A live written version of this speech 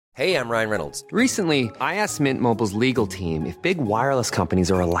Hey, I'm Ryan Reynolds. Recently, I asked Mint Mobile's legal team if big wireless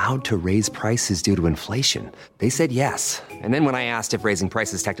companies are allowed to raise prices due to inflation. They said yes. And then when I asked if raising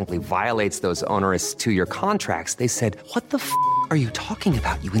prices technically violates those onerous 2-year contracts, they said, "What the f*** are you talking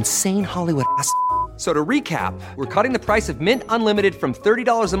about, you insane Hollywood ass?" So to recap, we're cutting the price of Mint Unlimited from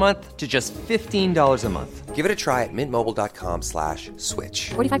 $30 a month to just $15 a month. Give it a try at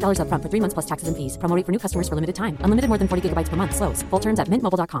mintmobile.com/switch. $45 up front for 3 months plus taxes and fees. Promo rate for new customers for limited time. Unlimited more than 40 gigabytes per month. Slows full terms at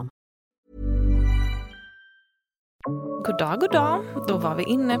mintmobile.com. God dag. Då var vi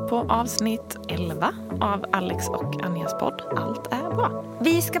inne på avsnitt 11 av Alex och Anjas podd. Allt är bra.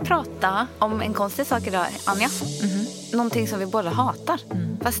 Vi ska prata om en konstig sak idag, Anja. Någonting som vi båda hatar.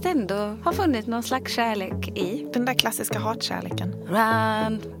 Fast ändå har funnit någon slags kärlek i. Den där klassiska hatkärleken.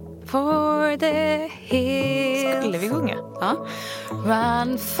 Run for the hills. Skulle vi sjunga? Ja.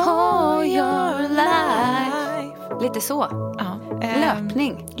 Run for your life. Lite så. Ja.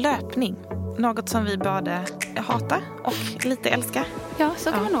 Löpning. Något som vi både hatar och lite älskar. Ja,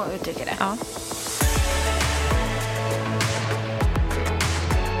 så kan man nog uttrycka det. Ja.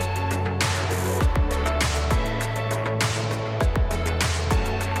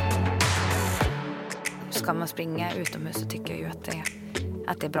 Ska man springa utomhus så tycker jag ju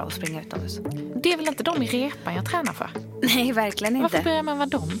att det är bra att springa utomhus. Det är väl inte de i repan jag tränar för? Nej, verkligen inte. Varför bryr man vad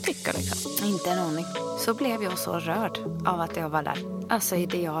de tycker liksom? Inte en aning. Så blev jag så rörd av att jag var där. Alltså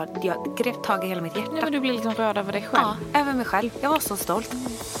jag grep tag i hela mitt hjärta. Nej, men du blir liksom rörd över dig själv. Ja, över mig själv. Jag var så stolt.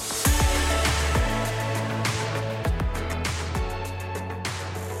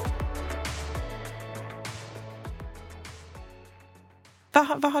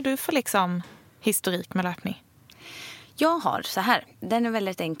 Vad har du för liksom historik med löpning? Jag har så här. Den är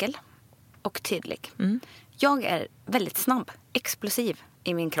väldigt enkel och tydlig. Jag är väldigt snabb, explosiv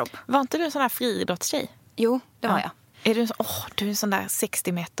i min kropp. Var inte du en sån här friidrottstjej? Jo, det var jag. Är du du är en sån där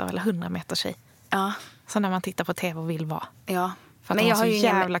 60 meter eller 100 meter tjej? Ja. Så när man tittar på tv och vill vara. Ja. För att jag har så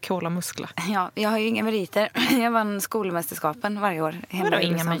jävla coola muskler. Ja, jag har ju inga meriter. Jag vann skolmästerskapen varje år. Vadå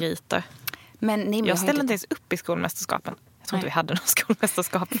inga meriter? Men jag ställde inte ens upp i skolmästerskapen. Jag tror inte vi hade någon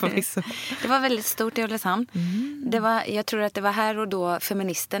skolmästerskap förvisso. Det var väldigt stort i Ulricehamn. Jag tror att det var här och då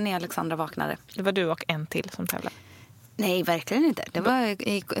feministen i Alexandra vaknade. Det var du och en till som tävlade? Nej, verkligen inte. Det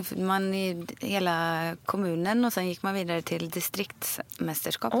var man i hela kommunen och sen gick man vidare till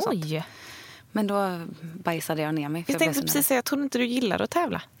distriktsmästerskap och sånt. Men då bajsade jag ner mig. Jag tänkte precis säga, jag trodde inte du gillade att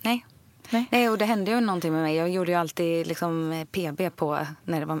tävla. Nej, och det hände ju någonting med mig. Jag gjorde ju alltid liksom PB på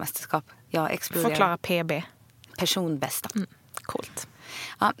när det var mästerskap. Jag exploderade. Förklara PB. Personbästa. Coolt.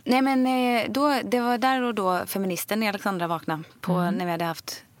 Ja, nej men det var där och då feministen i Alexandra vaknade på när vi hade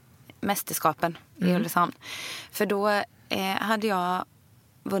haft mästerskapen i Ulricehamn. För då hade jag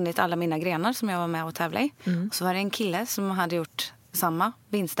vunnit alla mina grenar som jag var med och tävla i. Så var det en kille som hade gjort samma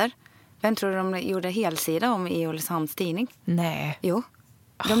vinster. Vem tror du de gjorde helsida om i Ulricehamns tidning? Nej. Jo,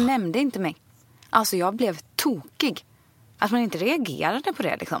 de nämnde inte mig. Alltså jag blev tokig. Att man inte reagerade på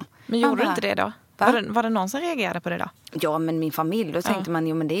det liksom. Men gjorde du inte det då? Var det någon som reagerade på det då? Ja, men min familj. Då tänkte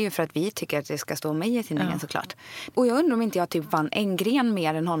man, men det är ju för att vi tycker att det ska stå mig i tidningen såklart. Och jag undrar om inte jag typ vann en gren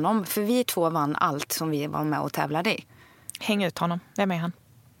mer än honom. För vi två vann allt som vi var med och tävlade i. Häng ut honom. Vem är han?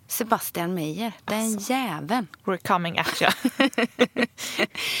 Sebastian Meijer. Den jäveln. We're coming at you.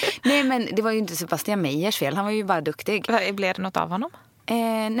 Nej, men det var ju inte Sebastian Meijers fel. Han var ju bara duktig. Blev det något av honom?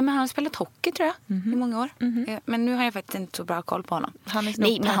 Nej, men han har spelat hockey tror jag i många år. Men nu har jag faktiskt inte så bra koll på honom.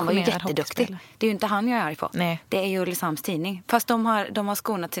 Nej, men han var ju jätteduktig. Det är ju inte han jag är arg på. Nej. Det är ju Ulricehamns tidning. Fast de har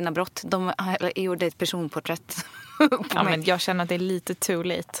skonat sina brott. De gjorde ett personporträtt på mig. Men jag känner att det är lite too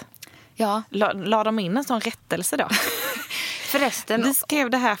late. Ja. La de in en sån rättelse då? Förresten. Vi skrev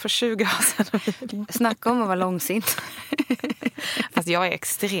det här för 20 år sedan. Snacka om att vara långsint. Fast jag är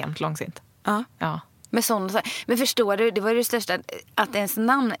extremt långsint. Ja. Men förstår du, det var ju det största att ens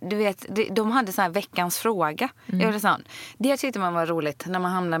namn, du vet, de hade så här veckans fråga. Det tyckte man var roligt när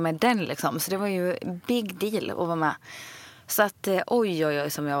man hamnade med den liksom. Så det var ju big deal att vara med. Så att oj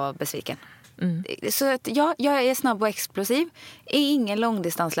som jag var besviken. Så att jag är snabb och explosiv. Är ingen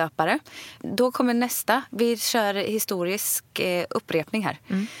långdistanslöpare. Då kommer nästa. Vi kör historisk upprepning här.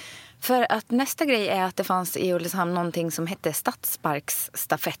 För att nästa grej är att det fanns i Ulricehamn någonting som hette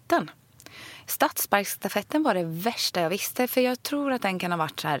Stadsparksstafetten. Stadsparksstafetten var det värsta jag visste. För jag tror att den kan ha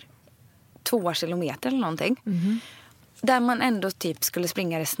varit så här 2 kilometer eller någonting. Där man ändå typ skulle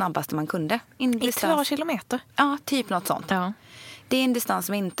springa det snabbaste man kunde. I 2 kilometer? Ja, typ något sånt. Ja. Det är en distans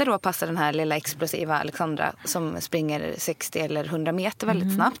som inte då passar den här lilla explosiva Alexandra som springer 60 eller 100 meter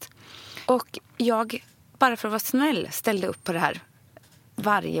väldigt snabbt. Och jag, bara för att vara snäll, ställde upp på det här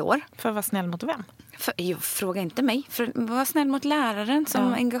varje år. För att vara snäll mot vem? Fråga inte mig. Var snäll mot läraren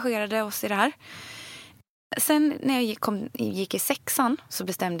som engagerade oss i det här. Sen när jag gick i 6:an så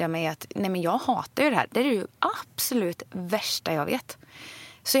bestämde jag mig att nej, men jag hatar ju det här. Det är ju absolut värsta jag vet.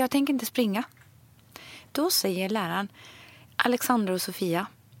 Så jag tänker inte springa. Då säger läraren: Alexandra och Sofia,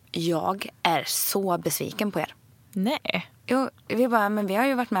 jag är så besviken på er. Nej. Jo, vi har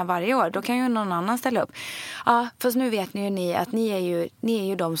ju varit med varje år. Då kan ju någon annan ställa upp. Ja, fast nu vet ni att ni är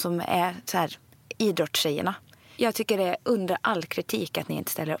ju de som är så här idrottstjejerna. Jag tycker det är under all kritik att ni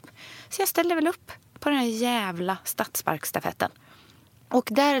inte ställer upp. Så jag ställde väl upp på den här jävla stadsparkstafetten. Och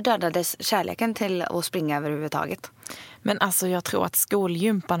där dödades kärleken till att springa överhuvudtaget. Men alltså jag tror att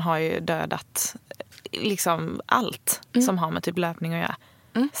skolgympan har ju dödat liksom allt som har med typ löpning att göra.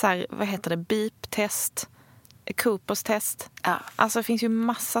 Så här, vad heter det? Beep-test, Coopers test. Ja. Alltså det finns ju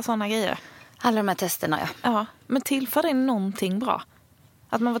massa sådana grejer. Alla de här testerna, ja. Ja, men tillför det någonting bra?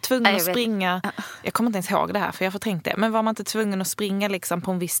 Att man var tvungen att springa... Jag kommer inte ens ihåg det här för jag har förträngt det. Men var man inte tvungen att springa liksom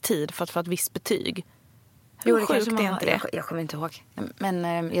på en viss tid för att få ett visst betyg? Hur sjukt är inte det? Jag kommer inte ihåg. Men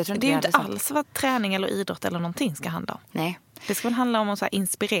jag tror inte det är ju inte alls vad träning eller idrott eller någonting ska handla om. Nej. Det ska väl handla om att så här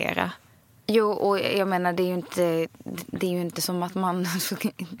inspirera. Jo, och jag menar det är ju inte som att man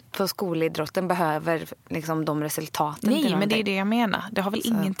på skolidrotten behöver liksom de resultaten. Nej, men det är det jag menar. Det har väl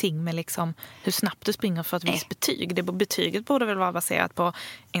ingenting med liksom hur snabbt du springer för ett visst betyg. Betyget borde väl vara baserat på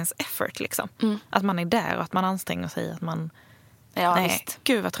ens effort liksom. Att man är där och att man anstränger sig, att man... Ja, nej, visst.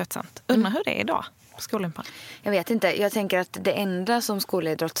 Gud vad tröttsamt. Undrar hur det är idag på skolimpan. Jag vet inte. Jag tänker att det enda som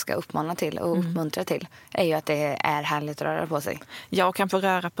skolidrott ska uppmana till och uppmuntra till är ju att det är härligt att röra på sig. Jag kan få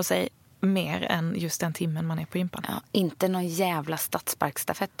röra på sig mer än just den timmen man är på gympan. Ja, inte någon jävla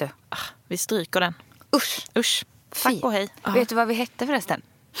stadsparkstafett du. Vi stryker den. Usch. Tack och hej. Vet du vad vi hette förresten?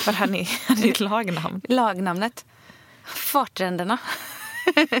 Vad hade ni ett lagnamn? Lagnamnet. Fartränderna.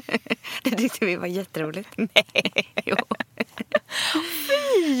 Det tyckte vi var jätteroligt. Nej. Jo.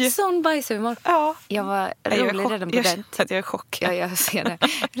 Fy! Sån bajshumor. Ja. Jag var rolig redan på den tiden. Jag är chock. Ja, jag ser det.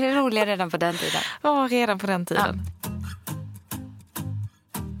 Det är rolig redan på den tiden. Ja, redan på den tiden. Ja.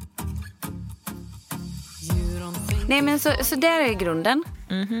 Nej, men så där är grunden.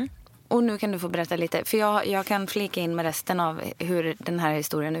 Och nu kan du få berätta lite. För jag kan flika in med resten av hur den här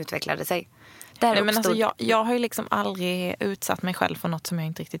historien utvecklade sig. Nej, men alltså, jag har ju liksom aldrig utsatt mig själv för något som jag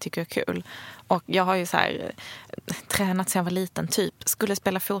inte riktigt tycker är kul. Och jag har ju så här tränat sedan jag var liten. Typ skulle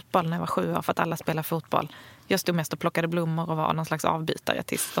spela fotboll när jag var 7 år för att alla spelar fotboll. Jag stod mest och plockade blommor och var någon slags avbytare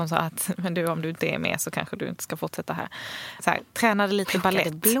tills de sa att men du, om du inte är med så kanske du inte ska fortsätta här. Så här tränade lite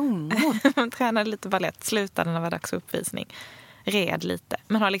ballett. Blommor? Tränade lite ballett, slutade när det var dags för uppvisning. Red lite.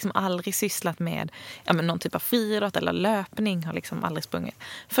 Men har liksom aldrig sysslat med någon typ av friidrott eller löpning. Har liksom aldrig sprungit.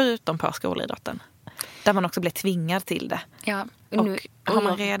 Förutom på skolidrotten. Där man också blev tvingad till det. Ja. Och har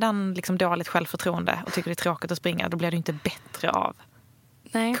man redan liksom dåligt självförtroende och tycker det är tråkigt att springa, då blir det inte bättre av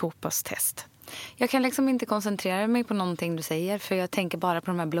Coopers test. Jag kan liksom inte koncentrera mig på någonting du säger för jag tänker bara på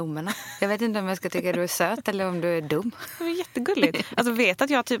de här blommorna. Jag vet inte om jag ska tycka du är söt eller om du är dum. Det är jättegulligt. Alltså vet att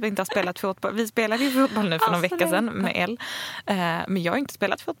jag typ inte har spelat fotboll. Vi spelade ju fotboll nu för någon vecka sedan med El. Men jag har inte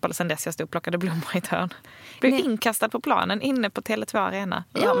spelat fotboll sedan dess jag stod och plockade blommor i ett hörn. Blev inkastad på planen inne på Tele2 Arena.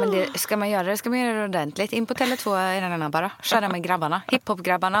 Ja, men det ska man göra det ordentligt. In på Tele2 Arena bara. Köra med grabbarna.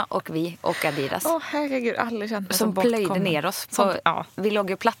 Hiphop-grabbarna och vi och Adidas. Herregud, aldrig känt mig som plöjde ner oss. Vi låg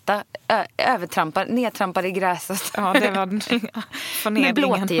ju platta, nedtrampade i gräset. Ja, det var med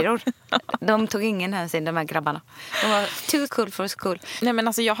blåtiror. De tog ingen hänsyn, de här grabbarna. De var too cool for school. Nej, men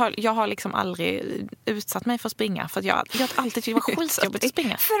alltså jag har liksom aldrig utsatt mig för att springa. För att jag alltid tyckte det var skitjobbigt att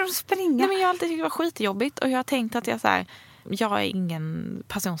springa. För att springa? Nej, men jag har alltid tyckt det var skitjobbigt. Och jag har tänkt att jag är ingen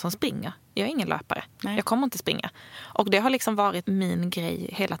person som springer. Jag är ingen löpare. Nej. Jag kommer inte springa. Och det har liksom varit min grej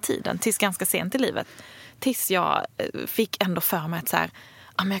hela tiden. Tills ganska sent i livet. Tills jag fick ändå för mig att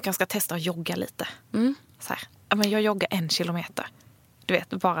men jag kanske ska testa att jogga lite. Men jag joggar 1 kilometer. Du vet,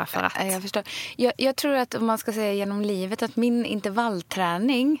 bara för att... Jag förstår. Jag tror att om man ska säga genom livet att min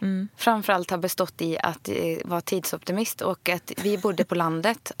intervallträning framförallt har bestått i att vara tidsoptimist och att vi bodde på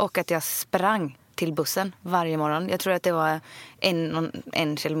landet och att jag sprang till bussen varje morgon. Jag tror att det var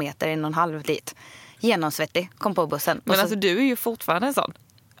 1 kilometer, 1,5 dit. Genomsvettig, kom på bussen. Men alltså du är ju fortfarande en sån.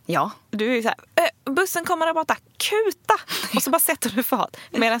 Ja. Du är ju så här, bussen kommer där borta, kuta! Och så bara sätter du fart.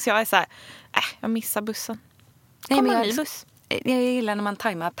 Medan jag är så här, jag missar bussen. Kommer en ny buss. Jag gillar när man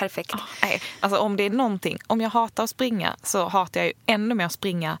tajmar perfekt. Alltså om det är någonting, om jag hatar att springa så hatar jag ju ännu mer att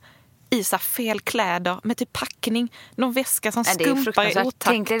springa i så fel kläder med typ packning. Någon väska som skumpar i otakt.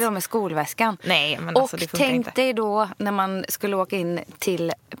 Tänk dig då med skolväskan. Nej, men alltså, det funkar inte. Och tänk dig då när man skulle åka in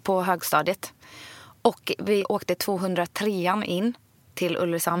på högstadiet. Och vi åkte 203an in. till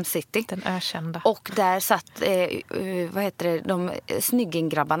Ulricehamn city. Den ökända. Och där satt de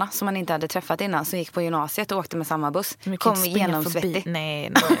snyggingrabbarna som man inte hade träffat innan, som gick på gymnasiet och åkte med samma buss. Kom genomsvettig.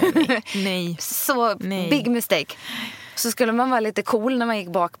 Nej. Så big mistake. Så skulle man vara lite cool när man gick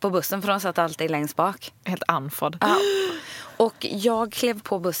bak på bussen, för de satt alltid längst bak. Helt andfådd. Ja. Och jag klev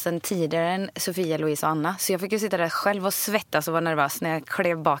på bussen tidigare än Sofia, Louise och Anna. Så jag fick ju sitta där själv och svettas och vara nervös när jag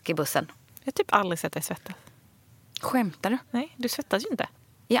klev bak i bussen. Jag har typ aldrig sett dig svettas. Skämtar du? Nej, du svettas ju inte.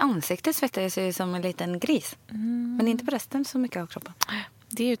 I ansiktet svettar jag sig som en liten gris. Men inte på resten så mycket av kroppen.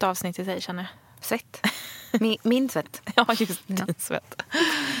 Det är ju ett avsnitt i sig, känner jag. Svett. Min svett. Ja, just din svett.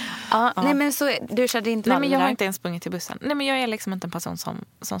 Ja. Nej, men så du körde inte. Nej, men jag har inte ens sprungit till bussen. Nej, men jag är liksom inte en person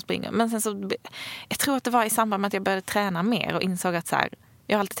som springer. Men sen så, jag tror att det var i samband med att jag började träna mer och insåg att så här,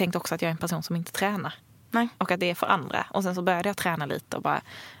 jag har alltid tänkt också att jag är en person som inte tränar. Nej. Och att det är för andra. Och sen så började jag träna lite och bara,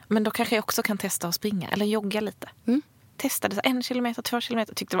 men då kanske jag också kan testa att springa eller jogga lite. Testade så 1 kilometer, 2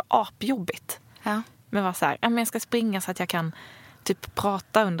 kilometer, tyckte det var apjobbigt. Ja. Men var så här, jag ska springa så att jag kan typ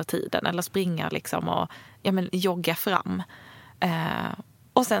prata under tiden eller springa liksom och jogga fram.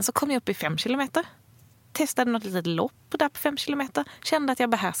 Och sen så kom jag upp i 5 kilometer. Testade något litet lopp där på 5 kilometer. Kände att jag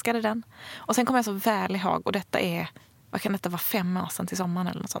behärskade den. Och sen kom jag så väl ihåg, och detta är, vad kan detta vara, 5 år sedan till sommaren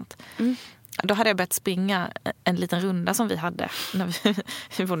eller något sånt. Då hade jag börjat springa en liten runda som vi hade.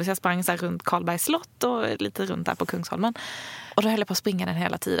 När jag sprang så här runt Karlbergs slott och lite runt där på Kungsholmen. Och då höll jag på att springa den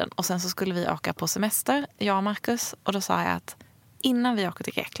hela tiden. Och sen så skulle vi åka på semester, jag och Marcus. Och då sa jag att innan vi åker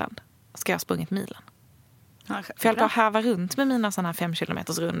till Grekland ska jag ha sprungit milen. För jag höll på att häva runt med mina sådana här 5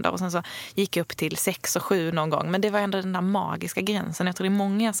 kilometers rundor. Och sen så gick jag upp till 6 och 7 någon gång. Men det var ändå den där magiska gränsen. Jag tror det är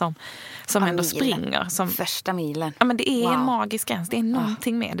många som ändå springer. Första milen. Ja, men det är en magisk gräns. Det är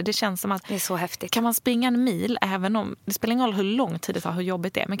någonting med det. Det känns som att det är så häftigt. Kan man springa en mil, även om det spelar ingen roll hur lång tid det tar, hur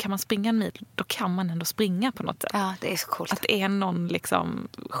jobbigt det är. Men kan man springa en mil, då kan man ändå springa på något sätt. Ja, det är så coolt. Att det är någon liksom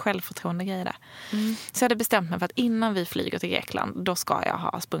självförtroende grej där. Så jag hade bestämt mig för att innan vi flyger till Grekland, då ska jag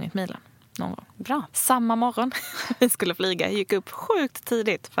ha sprungit milen. Någon gång. Bra. Samma morgon vi skulle flyga. Jag gick upp sjukt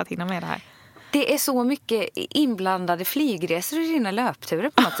tidigt för att hinna med det här. Det är så mycket inblandade flygresor i dina löpturer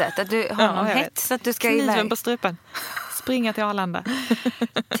på något sätt. Att du har någon hets att du ska kniven på strupen. Springa till Arlanda.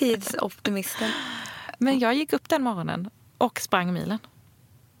 Tidsoptimisten. Men jag gick upp den morgonen och sprang milen.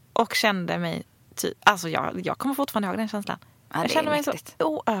 Och kände mig... Alltså jag kommer fortfarande ihåg den känslan. Ja, jag kände mig så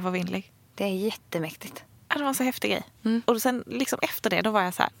oövervinnlig. Det är jättemäktigt. Det var en så häftig grej. Och sen liksom efter det, då var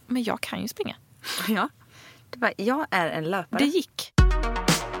jag så här, men jag kan ju springa. Ja. Jag är en löpare. Det gick.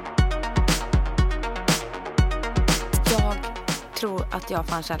 Jag tror att jag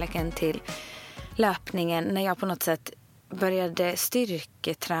fann kärleken till löpningen när jag på något sätt började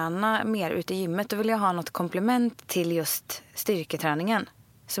styrketräna mer ute i gymmet. Då ville jag ha något komplement till just styrketräningen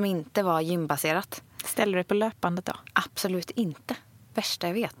som inte var gymbaserat. Ställer du dig på löpandet då? Absolut inte. Värsta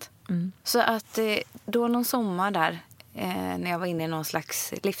jag vet. Så att då någon sommar där när jag var inne i någon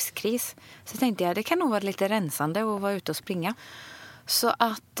slags livskris, så tänkte jag det kan nog vara lite rensande att vara ute och springa. Så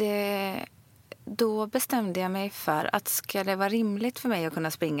att då bestämde jag mig för att ska det vara rimligt för mig att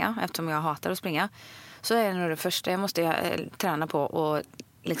kunna springa, eftersom jag hatar att springa, så är det nog det första jag måste träna på och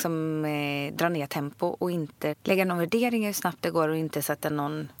liksom dra ner tempo och inte lägga någon värdering hur snabbt det går och inte sätta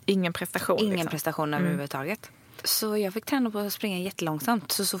någon... Ingen prestation överhuvudtaget. Så jag fick träna på att springa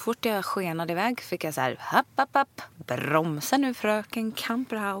jättelångsamt. Så fort jag skenade iväg fick jag så här, hopp, bromsa nu fröken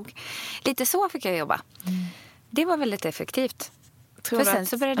Kampraug. Lite så fick jag jobba. Det var väldigt effektivt. För sen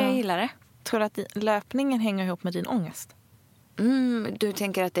så började jag gilla det. Tror du att löpningen hänger ihop med din ångest? Du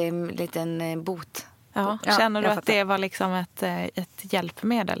tänker att det är en liten bot? Ja, känner du att det var liksom ett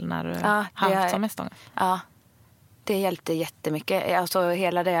hjälpmedel när du haft som mest ångest? Ja, det hjälpte jättemycket. Alltså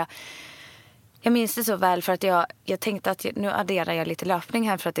hela det... Jag minns det så väl för att jag tänkte att nu adderar jag lite löpning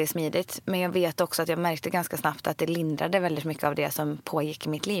här för att det är smidigt. Men jag vet också att jag märkte ganska snabbt att det lindrade väldigt mycket av det som pågick i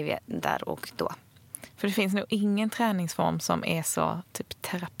mitt liv där och då. För det finns nog ingen träningsform som är så typ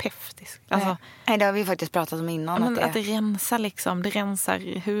terapeutisk. Alltså, nej, det har vi faktiskt pratat om innan. Att det rensar liksom, det rensar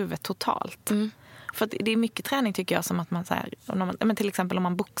huvudet totalt. För det är mycket träning tycker jag som att man så här, men till exempel om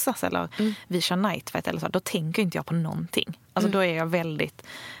man boxas eller vi kör nightfight eller så, då tänker inte jag på någonting. Alltså då är jag väldigt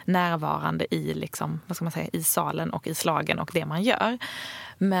närvarande i liksom, vad ska man säga, i salen och i slagen och det man gör.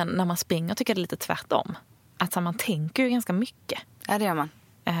 Men när man springer tycker jag det är lite tvärtom. Att så man tänker ju ganska mycket. Ja, det gör man.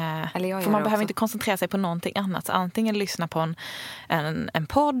 För man behöver inte koncentrera sig på någonting annat. Så antingen lyssna på en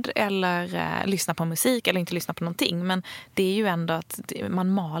podd eller lyssna på musik eller inte lyssna på någonting. Men det är ju ändå att man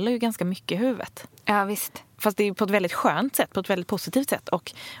maler ju ganska mycket i huvudet. Ja, visst. Fast det är på ett väldigt skönt sätt, på ett väldigt positivt sätt.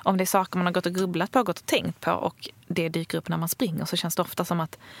 Och om det är saker man har gått och grubblat på, gått och tänkt på och det dyker upp när man springer, så känns det ofta som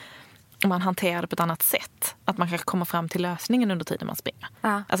att man hanterar det på ett annat sätt. Att man kanske kommer fram till lösningen under tiden man springer.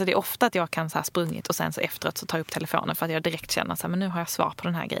 Ja. Alltså det är ofta att jag kan så här sprungit och sen så efteråt så tar jag upp telefonen för att jag direkt känner så här, men nu har jag svar på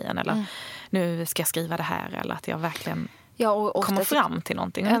den här grejen. Eller nu ska jag skriva det här. Eller att jag verkligen och kommer fram till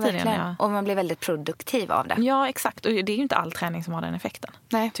någonting. Ja, och man blir väldigt produktiv av det. Ja, exakt. Och det är ju inte all träning som har den effekten.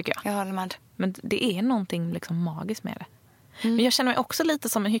 Nej, tycker jag. Jag håller med. Men det är någonting liksom magiskt med det. Men jag känner mig också lite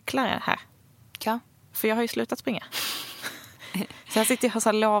som en hycklare här. Ja. För jag har ju slutat springa. Så jag sitter och har så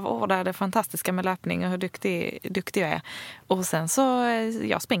här lovord det fantastiska med löpning och hur duktig jag är. Och sen så,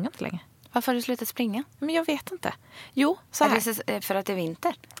 jag springer inte längre. Varför har du slutat springa? Men jag vet inte. Jo, så här. Är det för att det är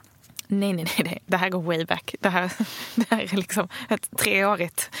vinter? Nej. Det här går way back. Det här är liksom ett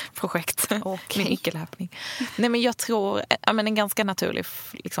 3-årigt projekt. Okay. Min icke-löpning. Nej, men jag tror, en ganska naturlig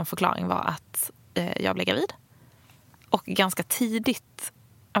liksom, förklaring var att jag blev gravid. Och ganska tidigt,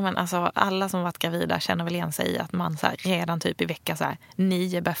 alltså, alla som varit gravida känner väl igen sig i att man så här, redan typ i vecka så här,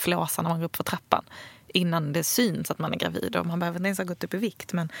 9 börjar flåsa när man går upp för trappan. Innan det syns att man är gravid. Och man behöver inte ens ha gått upp i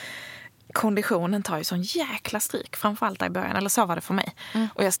vikt. Men konditionen tar ju sån jäkla stryk. Framförallt där i början. Eller så var det för mig.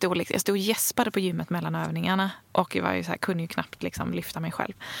 Och jag stod och gäspade på gymmet mellan övningarna. Och jag var ju så här, kunde ju knappt liksom lyfta mig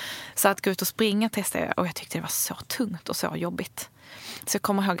själv. Så att gå ut och springa testade jag. Och jag tyckte det var så tungt och så jobbigt. Så jag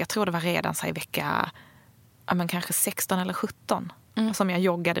kommer ihåg, jag tror det var redan så här, i vecka kanske 16 eller 17. Som jag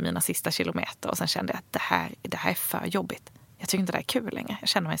joggade mina sista kilometer. Och sen kände jag att det här är för jobbigt. Jag tycker inte det är kul längre. Jag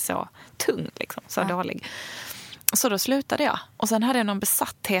känner mig så tung, liksom, så dålig. Så då slutade jag. Och sen hade jag någon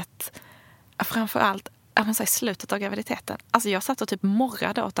besatthet, framförallt i slutet av graviditeten. Alltså jag satt och typ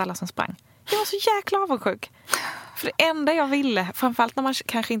morrade åt alla som sprang. Jag var så jäkla avundsjuk. För det enda jag ville, framförallt när man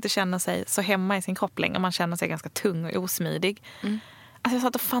kanske inte känner sig så hemma i sin kropp längre. Man känner sig ganska tung och osmidig. Alltså jag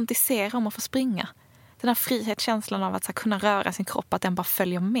satt och fantiserade om att få springa. Den här frihetskänslan av att så här, kunna röra sin kropp, att den bara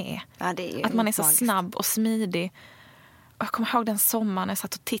följer med. Ja, det är att man är så magiskt. Snabb och smidig. Och jag kommer ihåg den sommaren jag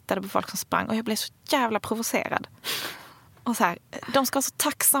satt och tittade på folk som sprang. Och jag blev så jävla provocerad. Och så här, de ska vara så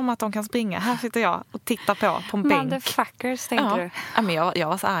tacksamma att de kan springa. Här sitter jag och tittar på en bänk. Motherfuckers, tänkte du? Ja, men jag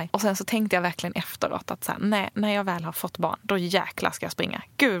var så arg. Och sen så tänkte jag verkligen efteråt att så här, nej, när jag väl har fått barn, då jäklar ska jag springa.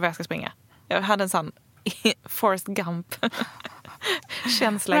 Gud vad jag ska springa. Jag hade en sån Forrest Gump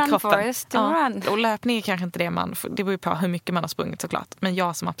känsla i kroppen. Forrest, run. Och löpning är kanske inte det det beror ju på hur mycket man har sprungit såklart. Men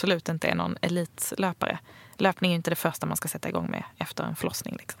jag som absolut inte är någon elitlöpare. Löpning är inte det första man ska sätta igång med efter en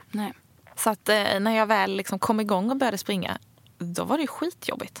förlossning. Liksom. Nej. Så att när jag väl liksom kom igång och började springa, då var det ju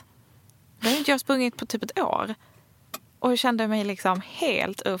skitjobbigt. Då hade inte jag sprungit på typ ett år. Och jag kände mig liksom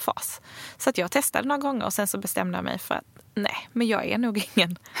helt ur fas. Så att jag testade några gånger och sen så bestämde jag mig för att nej, men jag är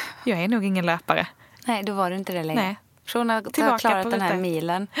nog ingen löpare. Nej, då var du inte det längre. Nej. Från att ha klarat den här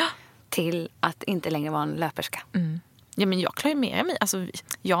milen till att inte längre vara en löperska. Ja, men jag klarar ju mer än mig. Alltså,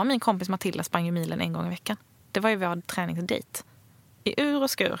 jag och min kompis Matilda sprang ju milen 1 gång i veckan. Det var ju vår träningsdate. I ur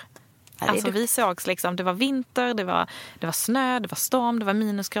och skur. Ja, alltså vi sågs liksom, det var vinter, det var snö, det var storm, det var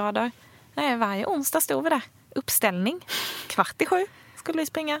minusgrader. Nej, varje onsdag stod vi där. Uppställning. 6:15 skulle vi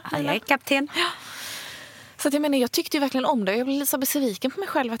springa. Jag är kapten. Ja. Så att jag menar, jag tyckte ju verkligen om det. Jag blev så besviken på mig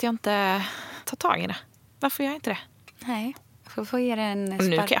själv att jag inte tar tag i det. Varför gör jag inte det? Nej, jag får ge det en spark.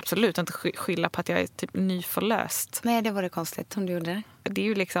 Nu kan jag absolut inte skylla på att jag är typ nyförlöst. Nej, det var det konstigt om du gjorde det. Det är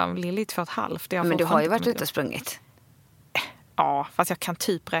ju liksom Lilly 2,5. Men du har ju varit ute och sprungit. Ja, fast jag kan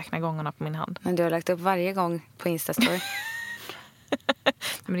typ räkna gångerna på min hand. Men du har lagt upp varje gång på Instastory.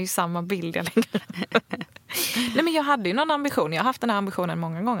 Men det är ju samma bild jag lägger. Nej, men jag hade ju någon ambition. Jag har haft den här ambitionen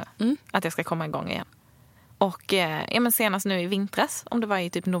många gånger. Att jag ska komma igång igen. Och men senast nu i vintras, om det var i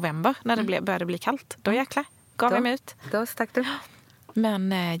typ november, när det började bli kallt. Då jäklar, gav jag mig ut. Då stack du.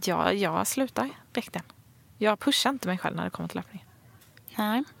 Men jag slutar direkt igen. Jag pushar inte mig själv när det kommer till löpning.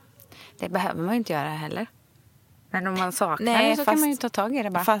 Nej, det behöver man ju inte göra heller. Men om man saknar det så kan man ju ta tag i det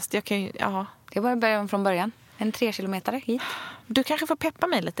bara. Fast jag kan ju, ja. Det är bara att börja från början. En 3 kilometer hit. Du kanske får peppa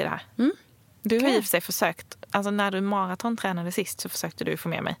mig lite i det här. Du har i och för sig försökt, alltså när du maratontränade sist så försökte du få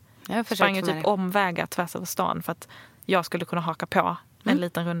med mig. Jag sprang ju typ omvägar tvärs över stan för att jag skulle kunna haka på en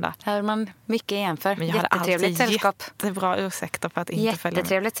liten runda. Här har man mycket igen för. Men jag hade alltid sällskap. Jättebra ursäkter för att inte följa med.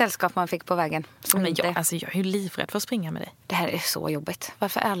 Jättetrevligt sällskap man fick på vägen. Men jag är ju livrädd för att springa med dig. Det här är så jobbigt.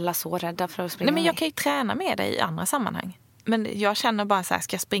 Varför är alla så rädda för att springa Nej, men jag med kan ju träna med dig i andra sammanhang. Men jag känner bara så här,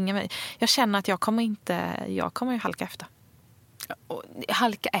 ska jag springa med dig? Jag känner att jag kommer ju halka efter.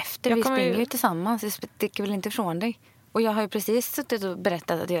 Halka efter? Vi springer ju tillsammans. Det sticker väl inte ifrån dig? Och jag har ju precis suttit och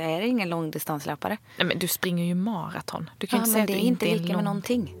berättat att jag är ingen långdistanslöpare. Nej, men du springer ju maraton. Du kan inte säga men att det du är inte är lika med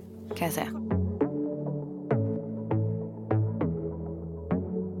någonting, kan jag säga.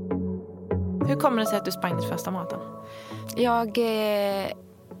 Hur kommer det sig att du sprang ditt första maraton? Jag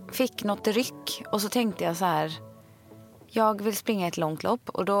fick något ryck och så tänkte jag så här, Jag vill springa ett långt lopp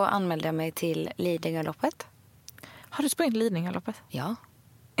och då anmälde jag mig till Lidingöloppet. Har du sprungit Lidingöloppet? Ja.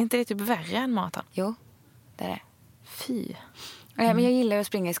 Är inte det typ värre än maraton? Jo, det är det. Fy. Men jag gillar att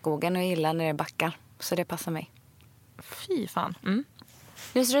springa i skogen och jag gillar när det är backar. Så det passar mig. Fy fan.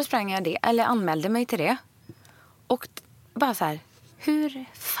 Just då sprang jag det, eller anmälde mig till det. Och bara så här, hur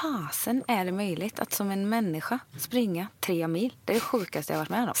fasen är det möjligt att som en människa springa 3 mil? Det är det sjukaste jag har varit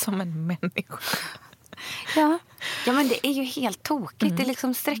med om. Som en människa. Ja, men det är ju helt tokigt. Det är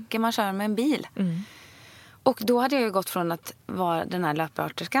liksom sträckor man kör med en bil. Och då hade jag ju gått från att vara den här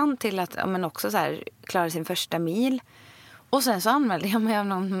löparterskan till att men också så här, klara sin första mil. Och sen så anmälde jag mig av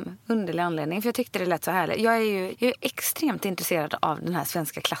någon underlig anledning. För jag tyckte det lät så härligt. Jag är extremt intresserad av den här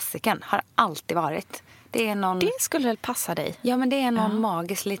svenska klassiken. Har alltid varit. Det skulle väl passa dig? Ja, men det är någon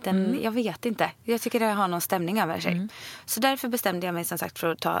magisk liten... Jag vet inte. Jag tycker det har någon stämning över sig. Så därför bestämde jag mig som sagt för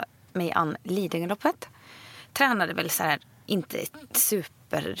att ta mig an Lidingöloppet. Tränade väl så här inte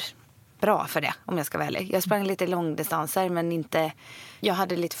superbra för det, om jag ska vara ärlig. Jag sprang lite långdistanser, men inte... Jag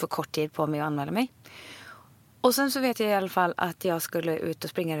hade lite för kort tid på mig att anmäla mig. Och sen så vet jag i alla fall att jag skulle ut och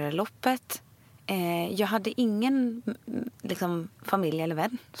springa det loppet. Jag hade ingen liksom, familj eller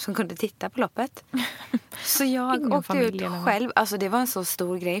vän som kunde titta på loppet. Så jag åkte ut själv. Alltså det var en så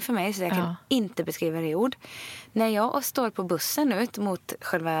stor grej för mig så jag kan inte beskriva det i ord. När jag står på bussen ut mot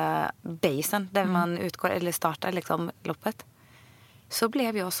själva basen där man utgår eller startar liksom, loppet. Så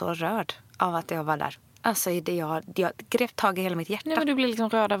blev jag så rörd av att jag var där. Alltså jag grep tag i hela mitt hjärta. Nej, men du blev liksom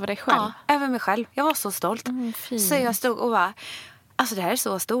rörd över dig själv? Ja, över mig själv. Jag var så stolt. Så jag stod och var... Alltså det här är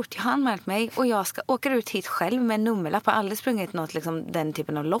så stort. Jag har anmält mig och jag ska åka ut hit själv med en nummerlapp. Jag har aldrig sprungit något, liksom, den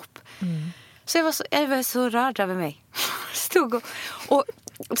typen av lopp. Så jag var så rörd över mig. Stod och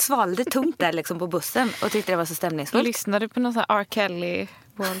svalde tungt där liksom, på bussen och tyckte det var så stämningsfullt. Lyssnade du på någon sån här R. Kelly...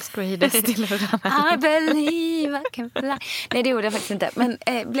 World's greatest till I believe I can fly. Nej, det gjorde jag faktiskt inte. Men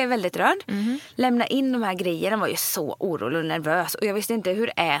blev väldigt rörd. Lämna in de här grejerna. Var ju så orolig och nervös. Och jag visste inte,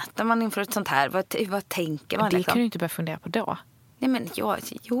 hur äter man inför ett sånt här? Vad tänker man? Det liksom? kan du inte börja fundera på då. Nej, men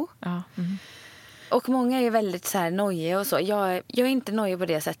jo. Ja. Och många är väldigt så här nojiga och så. Jag är inte nojig på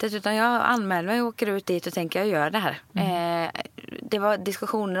det sättet. Utan jag anmäler mig och åker ut dit och tänker jag gör det här. Det var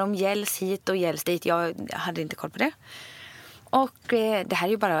diskussioner om gälls hit och gälls dit. Jag hade inte koll på det. Och det här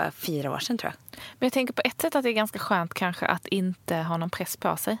är ju bara 4 år sedan, tror jag. Men jag tänker på ett sätt att det är ganska skönt kanske att inte ha någon press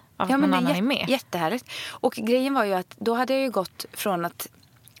på sig av att någon annan är med. Jättehärligt. Och grejen var ju att då hade jag ju gått från att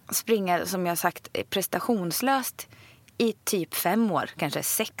springa, som jag sagt, prestationslöst i typ 5 år, kanske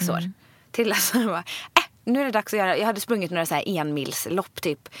 6 år. Till att nu är det dags att göra. Jag hade sprungit några så här enmilslopp,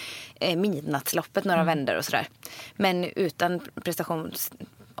 typ midnattsloppet, några vändor och sådär. Men utan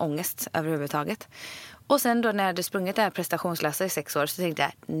prestationsångest överhuvudtaget. Och sen då när jag hade sprungit det här prestationslösa i 6 år så tänkte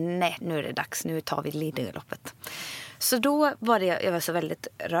jag, nej, nu är det dags. Nu tar vi Lidingöloppet. Så då var jag var så väldigt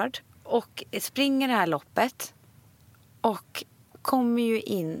rörd. Och springer det här loppet och kommer ju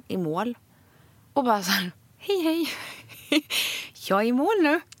in i mål. Och bara så här, hej. Jag är i mål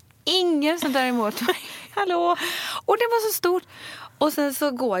nu. Ingen som tar emot mig. Hallå. Och det var så stort. Och sen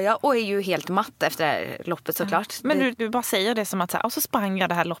så går jag och är ju helt matt efter det här loppet såklart. Men du bara säger det som att så här, och så sprang jag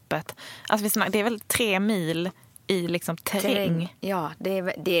det här loppet. Alltså det är väl 3 mil i liksom terräng. Ja,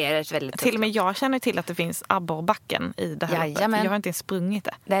 det är ett väldigt... Till och med jag känner till att det finns abborrbacken i det här loppet. Jag har inte ens sprungit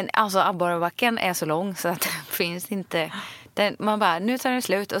det. Alltså abborrbacken är så lång så att det finns inte... man bara, nu tar den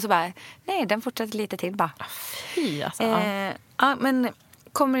slut och så bara, nej, den fortsätter lite till bara. Fy alltså. Ja, men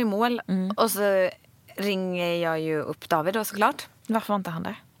kommer i mål och så ringer jag ju upp David då såklart. Varför var inte han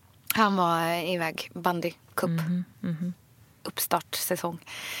där? Han var iväg bandycup. Uppstartsäsong.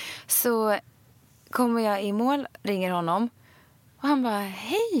 Så kommer jag i mål, ringer honom. Och han bara,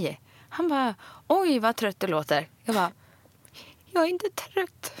 hej. Han bara, oj vad trött du låter. Jag bara, jag är inte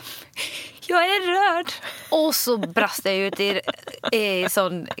trött. Jag är rörd. Och så brast jag ut i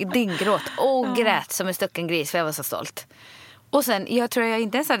sån dingråt. Och grät som en stucken gris för jag var så stolt. Och sen, jag tror jag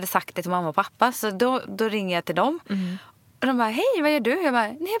inte ens hade sagt det till mamma och pappa. Så då ringer jag till dem. Och de bara, hej, vad gör du? Jag bara,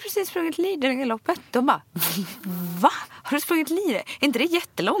 nej, jag har precis sprungit Lidingöloppet. De bara, va? Har du sprungit Lidingö? Är inte det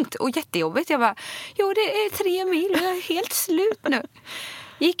jättelångt och jättejobbigt? Jag bara, jo, det är 3 mil. Jag är helt slut nu.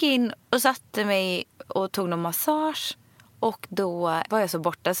 Gick in och satte mig och tog någon massage. Och då var jag så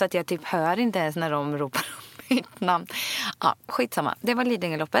borta så att jag typ hör inte ens när de ropar mitt namn. Ja, skitsamma. Det var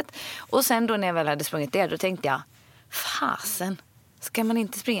Lidingöloppet. Och sen då när jag väl hade sprungit det, då tänkte jag, fasen, ska man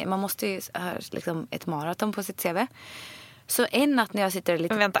inte springa? Man måste ju ha liksom ett maraton på sitt CV. Så en natt när jag sitter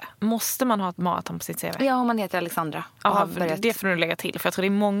lite... Men vänta, måste man ha ett maraton på sitt CV? Ja, om man heter Alexandra. Ja, det får du lägga till. För jag tror det är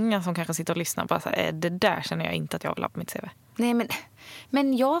många som kanske sitter och lyssnar på så här, det där känner jag inte att jag vill ha på mitt CV. Nej,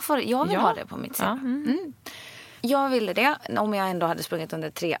 men jag vill ha det på mitt CV. Ja. Jag ville det om jag ändå hade sprungit under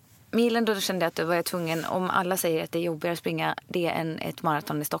 3 milen. Då kände jag att då var jag tvungen, om alla säger att det är jobbigare att springa det än ett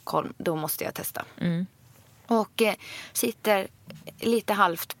maraton i Stockholm, då måste jag testa. Och sitter lite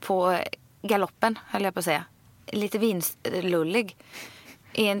halvt på galoppen, höll jag på att säga. Lite vinslullig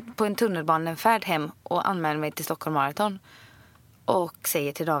på en tunnelbanefärd hem och anmäler mig till Stockholm Marathon. Och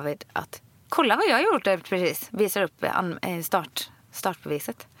säger till David att kolla vad jag har gjort precis. Visar upp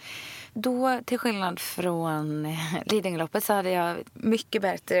startbeviset. Då, till skillnad från Lidingöloppet, så hade jag mycket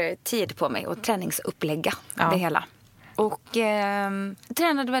bättre tid på mig och träningsupplägga det hela. Och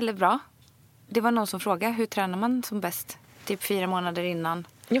tränade väldigt bra. Det var någon som frågade, hur tränar man som bäst? Typ 4 månader innan.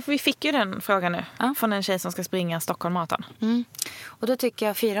 Ja, för vi fick ju den frågan nu från en tjej som ska springa Stockholm Marathon. Och då tycker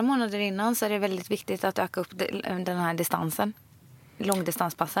jag 4 månader innan så är det väldigt viktigt att öka upp den här distansen.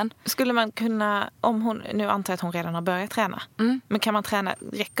 Långdistanspassen. Skulle man kunna, om hon, nu antar jag att hon redan har börjat träna. Men kan man träna,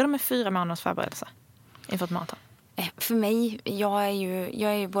 räcker det med 4 månaders förberedelse inför ett maraton? För mig, jag är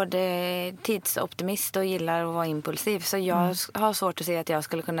ju både tidsoptimist och gillar att vara impulsiv. Så jag har svårt att se att jag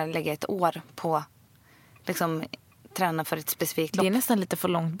skulle kunna lägga ett år på liksom träna för ett specifikt lopp. Det är nästan lite för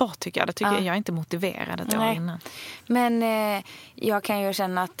långt bort tycker jag. Det tycker jag är inte motiverad ett år innan. Men jag kan ju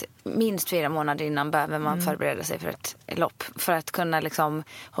känna att minst 4 månader innan behöver man förbereda sig för ett lopp. För att kunna liksom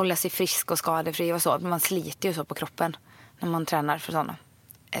hålla sig frisk och skadefri och så. Man sliter ju så på kroppen när man tränar för sådana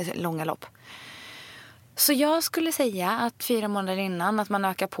långa lopp. Så jag skulle säga att 4 månader innan att man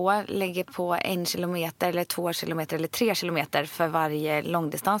ökar på, lägger på 1 kilometer eller 2 kilometer eller 3 kilometer för varje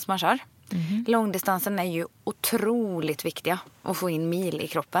långdistans man kör. Långdistansen är ju otroligt viktiga att få in mil i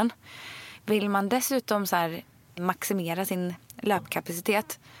kroppen. Vill man dessutom så här maximera sin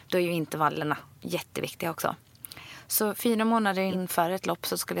löpkapacitet, då är ju intervallerna jätteviktiga också. Så 4 månader inför ett lopp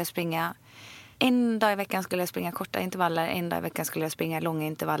så skulle jag springa 1 dag i veckan skulle jag springa korta intervaller, 1 dag i veckan skulle jag springa långa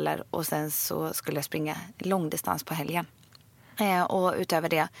intervaller och sen så skulle jag springa långdistans på helgen. Och utöver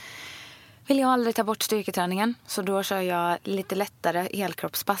det vill jag aldrig ta bort styrketräningen. Så då kör jag lite lättare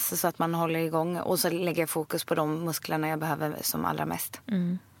helkroppspass så att man håller igång. Och så lägger jag fokus på de musklerna jag behöver som allra mest.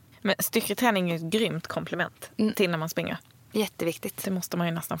 Men styrketräning är ett grymt komplement till när man springer. Jätteviktigt. Det måste man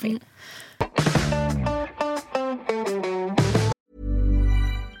ju nästan få in.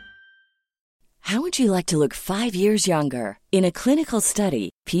 How would you like to look 5 years younger? In a clinical study,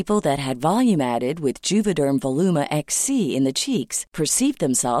 people that had volume added with Juvederm Voluma XC in the cheeks perceived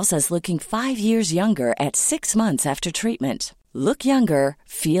themselves as looking 5 years younger at 6 months after treatment. Look younger,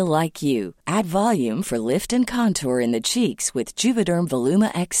 feel like you. Add volume for lift and contour in the cheeks with Juvederm Voluma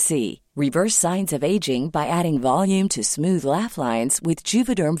XC. Reverse signs of aging by adding volume to smooth laugh lines with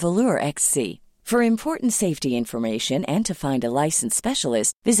Juvederm Volure XC. For important safety information and to find a licensed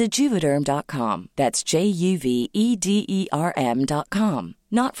specialist, visit Juvederm.com. That's JUVEDERM.com.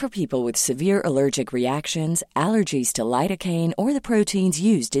 Not for people with severe allergic reactions, allergies to lidocaine, or the proteins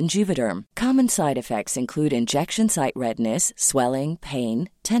used in Juvederm. Common side effects include injection site redness, swelling, pain,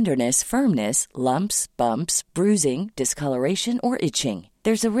 tenderness, firmness, lumps, bumps, bruising, discoloration, or itching.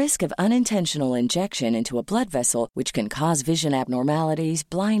 There's a risk of unintentional injection into a blood vessel, which can cause vision abnormalities,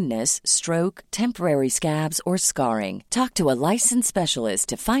 blindness, stroke, temporary scabs, or scarring. Talk to a licensed specialist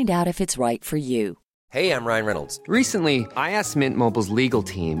to find out if it's right for you. Hey, I'm Ryan Reynolds. Recently, I asked Mint Mobile's legal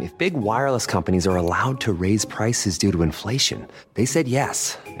team if big wireless companies are allowed to raise prices due to inflation. They said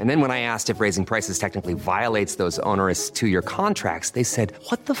yes. And then when I asked if raising prices technically violates those onerous 2-year contracts, they said,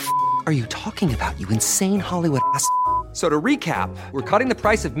 "What the f*** are you talking about, you insane Hollywood ass?" So to recap, we're cutting the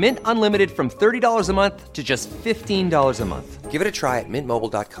price of Mint Unlimited from $30 a month to just $15 a month. Give it a try at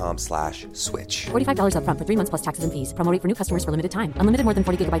mintmobile.com/switch. $45 up front for 3 months plus taxes and fees. Promo rate for new customers for limited time. Unlimited more than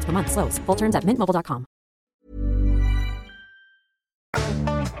 40 gigabytes per month. Slows full terms at mintmobile.com.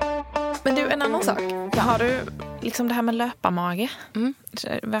 Men du, en annan sak. Har du liksom det här med löparmage?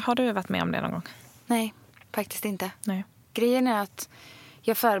 Har du varit med om det någon gång? Nej, faktiskt inte. Nej. Grejen är att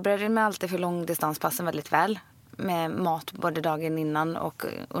jag förbereder mig alltid för långdistanspassen väldigt väl. Med mat både dagen innan och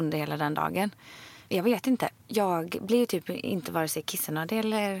under hela den dagen. Jag vet inte. Jag blir typ inte vare sig kissnödig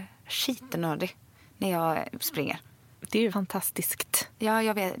eller skitnödig när jag springer. Det är ju fantastiskt. Ja,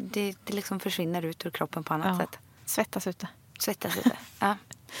 jag vet. Det liksom försvinner ut ur kroppen på annat sätt. Svettas ute. Ja.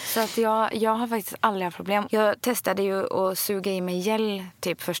 Så att jag har faktiskt aldrig haft problem. Jag testade ju att suga i mig gel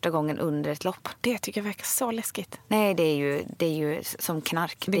typ första gången under ett lopp. Det tycker jag verkar så läskigt. Nej, det är ju som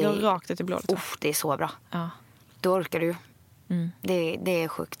knark. Det går rakt ut i blodet. Det är så bra. Ja. Då orkar du. Det är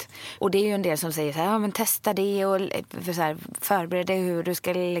sjukt. Och det är ju en del som säger så här, ja, men testa det och förbered dig hur du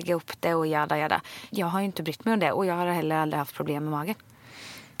ska lägga upp det och jada. Jag har ju inte brytt mig om det och jag har heller aldrig haft problem med magen.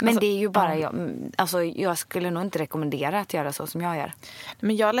 Men det är ju bara jag skulle nog inte rekommendera att göra så som jag gör.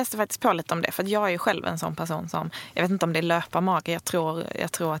 Men jag läste faktiskt på lite om det, för att jag är ju själv en sån person som, jag vet inte om det är löparmage, jag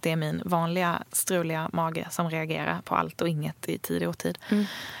tror att det är min vanliga struliga mage som reagerar på allt och inget i tid och otid.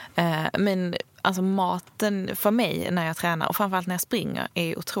 Men alltså maten för mig när jag tränar och framförallt när jag springer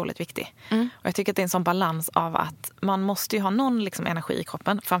är otroligt viktig. Och jag tycker att det är en sån balans av att man måste ju ha någon liksom energi i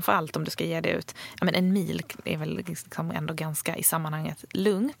kroppen. Framförallt om du ska ge det ut. En mil är väl liksom ändå ganska i sammanhanget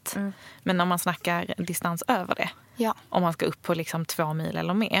lugnt. Men om man snackar distans över det. Ja. Om man ska upp på liksom 2 mil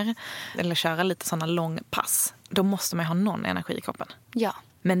eller mer. Eller köra lite sådana lång pass. Då måste man ha någon energi i kroppen. Ja.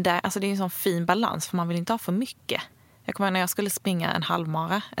 Men där, alltså det är en sån fin balans, för man vill inte ha för mycket. Jag kommer ihåg när jag skulle springa en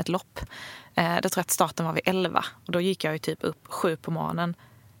halvmara, ett lopp. Då tror jag att starten var vid 11. Och då gick jag ju typ upp 7 på morgonen.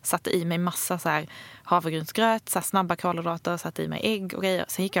 Satte i mig massa så här havregrynsgröt, så här snabba kolhydrater, satte i mig ägg och grejer.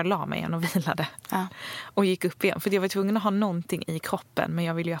 Sen gick jag och la mig igen och vilade. Ja. Och gick upp igen. För jag var tvungen att ha någonting i kroppen. Men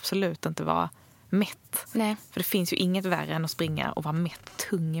jag ville ju absolut inte vara mätt. Nej. För det finns ju inget värre än att springa och vara mätt,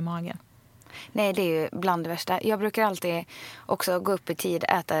 tung i magen. Nej, det är ju bland det värsta. Jag brukar alltid också gå upp i tid,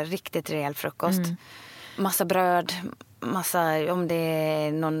 äta riktigt rejäl frukost. Massa bröd, massa, om det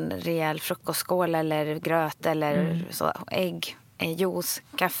är någon rejäl frukostskål eller gröt eller så, ägg, juice,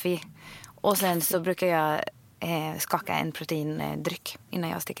 kaffe. Och sen så brukar jag skaka en proteindryck innan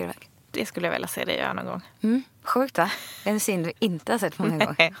jag sticker iväg. Det skulle jag vilja se dig göra någon gång. Sjukt, va? En syn du inte har sett många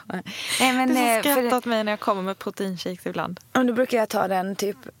gånger. Nej, men, du har skrattat åt mig när jag kommer med proteinshakes ibland. Och då brukar jag ta den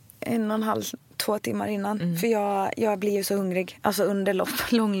typ 1,5-2 timmar innan. För jag blir ju så hungrig. Alltså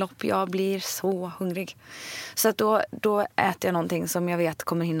under långlopp, jag blir så hungrig. Så att då äter jag någonting som jag vet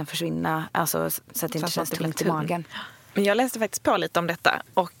kommer hinna försvinna. Alltså så att det inte känns tungt i magen. Men jag läste faktiskt på lite om detta.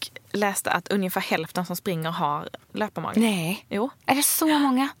 Och läste att ungefär hälften som springer har löparmage. Nej. Jo. Är det så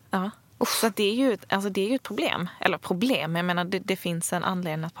många? Ja. Så att det är ju ett problem. Eller problem, jag menar det finns en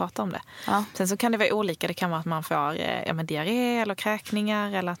anledning att prata om det. Ja. Sen så kan det vara olika. Det kan vara att man får diarré eller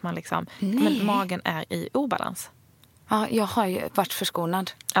kräkningar. Eller att man liksom... Men magen är i obalans. Ja, jag har ju varit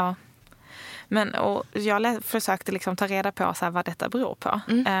förskonad. Ja. Men och jag försökte liksom ta reda på så här, vad detta beror på.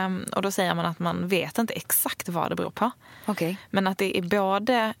 Och då säger man att man vet inte exakt vad det beror på. Okay. Men att det är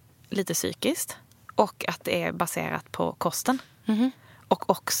både lite psykiskt och att det är baserat på kosten. Och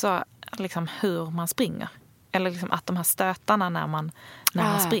också liksom hur man springer. Eller liksom att de här stötarna när man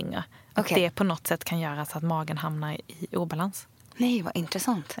springer. Okay. Det på något sätt kan göra så att magen hamnar i obalans. Nej, vad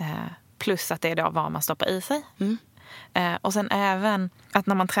intressant. Plus att det är då vad man stoppar i sig. Och sen även att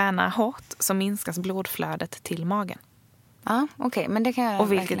när man tränar hårt så minskas blodflödet till magen. Ja, okej. Men det kan jag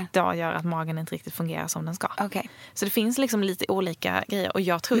och vilket då gör att magen inte riktigt fungerar som den ska. Okay. Så det finns liksom lite olika grejer. Och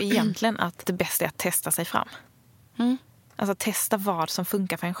jag tror egentligen att det bästa är att testa sig fram. Alltså testa vad som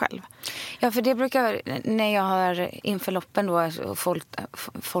funkar för en själv. Ja, för det brukar, när jag har inför loppen då,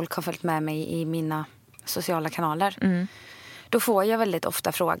 folk har följt med mig i mina sociala kanaler. Då får jag väldigt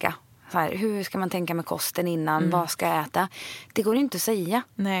ofta fråga. Så här, hur ska man tänka med kosten innan? Vad ska jag äta? Det går inte att säga.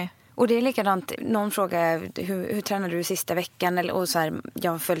 Nej. Och det är likadant, någon frågar hur tränar du sista veckan? Och så här,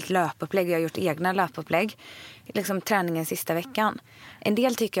 jag har följt löpupplägg, jag har gjort egna löpupplägg. Liksom träningen sista veckan. En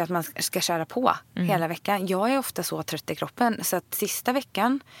del tycker att man ska köra på hela veckan. Jag är ofta så trött i kroppen så att sista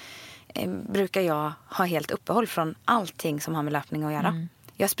veckan brukar jag ha helt uppehåll från allting som har med löpning att göra.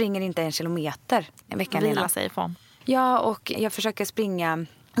 Jag springer inte 1 kilometer en vecka innan. Vila sig ifrån. Ja, och jag försöker springa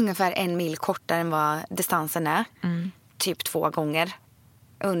ungefär 1 mil kortare än vad distansen är. Typ 2 gånger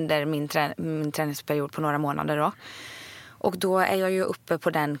under min träningsperiod på några månader då. Och då är jag ju uppe på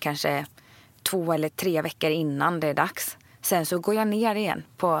den kanske 2 eller 3 veckor innan det är dags. Sen så går jag ner igen.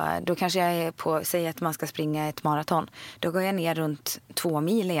 Då kanske jag är på, säg att man ska springa ett maraton. Då går jag ner runt 2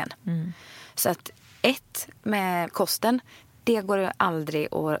 mil igen. Så att med kosten, det går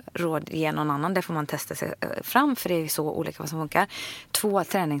aldrig att rådge någon annan. Det får man testa sig fram, för det är så olika vad som funkar. 2,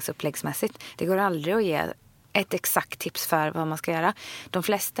 träningsuppläggsmässigt. Det går aldrig att ge ett exakt tips för vad man ska göra. De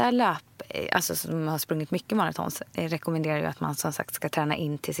flesta alltså som har sprungit mycket maratons, rekommenderar ju att man som sagt ska träna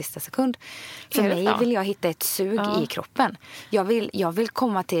in till sista sekund. För mig vill jag hitta ett sug i kroppen. Jag vill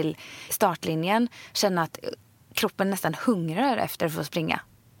komma till startlinjen, känna att kroppen nästan hungrar efter att få springa.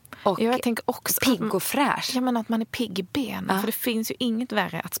 Och jag tänker också pigg och fräsch. Ja, men att man är pigg i benen. För det finns ju inget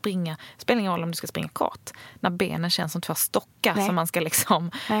värre att springa. Det spelar ingen roll om du ska springa kort. När benen känns som 2 stockar som man ska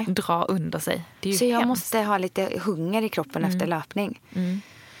liksom dra under sig. Det är ju så jag hemskt. måste ha lite hunger i kroppen efter löpning.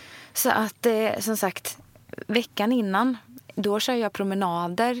 Så att som sagt, veckan innan, då kör jag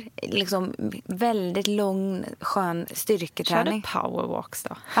promenader. Liksom väldigt lång, skön styrketräning. Kör du powerwalks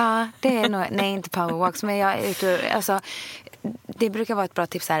då? Ja, det är nog, nej inte powerwalks, men jag är ute, alltså, det brukar vara ett bra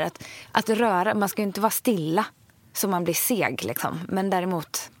tips här att röra, man ska ju inte vara stilla. Så man blir seg liksom. Men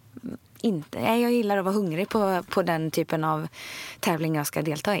däremot inte. Jag gillar att vara hungrig på den typen av tävling jag ska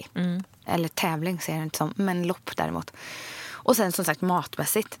delta i. Eller tävling säger jag inte som, men lopp däremot. Och sen som sagt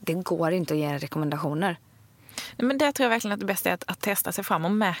matmässigt, det går inte att ge rekommendationer. Men det tror jag verkligen att det bästa är att testa sig fram.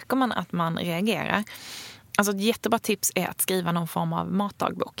 Och märker man att man reagerar. Alltså ett jättebra tips är att skriva någon form av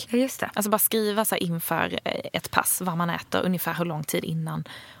matdagbok. Ja, just det. Alltså bara skriva så inför ett pass vad man äter, ungefär hur lång tid innan.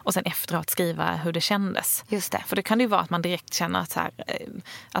 Och sen efteråt skriva hur det kändes. Just det. För det kan ju vara att man direkt känner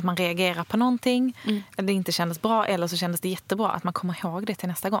att man reagerar på någonting. Eller det inte kändes bra, eller så kändes det jättebra. Att man kommer ihåg det till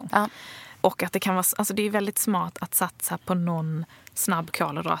nästa gång. Ja. Och att det kan vara, alltså det är väldigt smart att satsa på någon snabb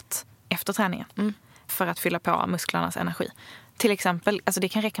kolhydrat efter träningen. För att fylla på musklernas energi. Till exempel, alltså det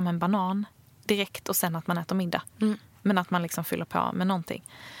kan räcka med en banan direkt och sen att man äter middag. Men att man liksom fyller på med någonting.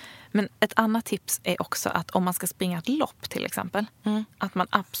 Men ett annat tips är också att om man ska springa ett lopp till exempel. Att man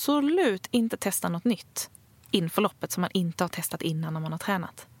absolut inte testar något nytt inför loppet som man inte har testat innan när man har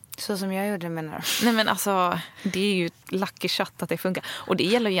tränat. Så som jag gjorde menar du? Nej men alltså, det är ju lucky shot att det funkar. Och det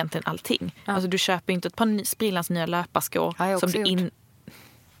gäller egentligen allting. Ja. Alltså du köper inte ett par sprillans nya löparskor. Ja, som du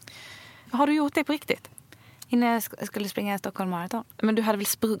Har du gjort det på riktigt? Innan jag skulle springa Stockholm Marathon. Men du hade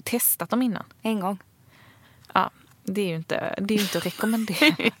väl testat dem innan? En gång. Ja, det är ju inte att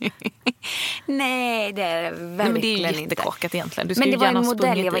rekommendera. Nej, det är verkligen inte. Nej, men det är ju jättekorkat egentligen. Du ska men det ju var gärna en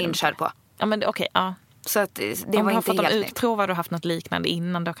modell jag var in. inkörd på. Ja, men okej, ja. Så att det om var du har inte fått dem helt utprovat och haft något liknande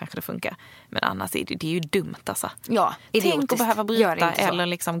innan, då kanske det funkar. Men annars är det är ju dumt alltså. Ja, idiotiskt. Tänk att behöva bryta eller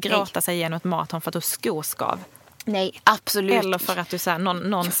liksom gråta sig igenom ett maraton för att du skoskav. Nej, absolut. Eller för att du så här,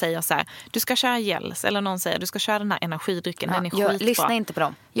 någon säger så här, du ska köra gels. Eller någon säger, du ska köra den här energidrycken, den är skitbra. Lyssna inte på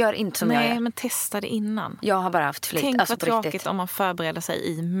dem. Gör inte som jag gör. Nej, men testa det innan. Jag har bara haft flit. Tänk alltså, vad tråkigt om man förbereder sig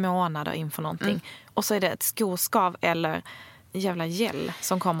i månader inför någonting. Och så är det ett skoskav eller jävla gel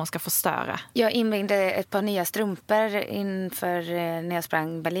som kommer och ska förstöra. Jag invägde ett par nya strumpor inför när jag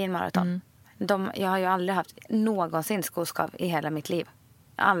sprang Berlin Marathon. Jag har ju aldrig haft någonsin skoskav i hela mitt liv.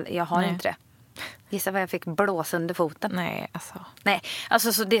 Jag har inte det. Gissa vad jag fick blåsa under foten. Nej,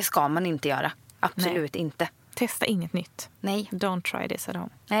 alltså så det ska man inte göra. Absolut inte. Testa inget nytt. Nej. Don't try this at home.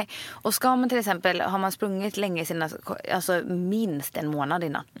 Nej. Och ska man till exempel, har man sprungit länge sedan, alltså minst en månad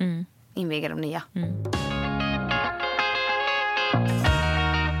innan. Inviga de nya.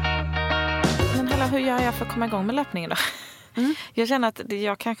 Men hallå, hur gör jag för att komma igång med löpningen då? Jag känner att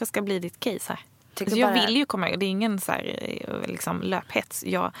jag kanske ska bli ditt case här. Alltså jag vill ju komma igång. Det är ingen så här, liksom, löphets.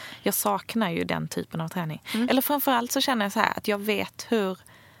 Jag saknar ju den typen av träning. Eller framförallt så känner jag så här att jag vet hur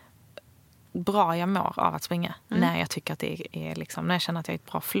bra jag mår av att springa. När jag tycker att det är liksom, när jag känner att jag är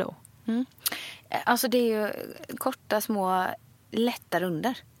ett bra flow. Alltså det är ju korta, små, lätta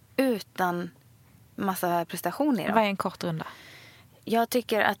runder. Utan massa prestation i dem. Vad är en kort runda? Jag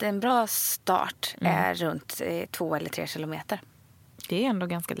tycker att en bra start är runt 2 eller 3 kilometer. Det är ändå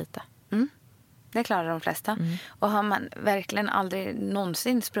ganska lite. Det klarar de flesta. Och har man verkligen aldrig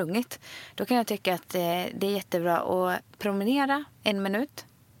någonsin sprungit, då kan jag tycka att det är jättebra att promenera 1 minut.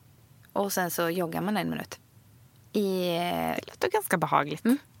 Och sen så joggar man 1 minut. Det låter ganska behagligt.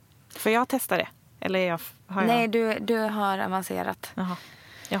 För jag testar det. Eller har jag... Nej, du har avancerat. Jaha.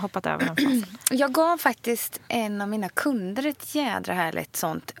 Jag har hoppat över den fasen. Jag gav faktiskt en av mina kunder ett jädra härligt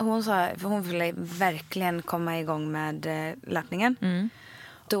sånt. Hon sa, för hon ville verkligen komma igång med löpningen.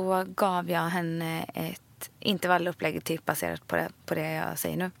 Då gav jag henne ett intervallupplägg typ baserat på det jag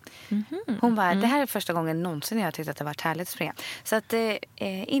säger nu. Hon bara, det här är första gången någonsin jag tyckte att det var härligt att springa. Så att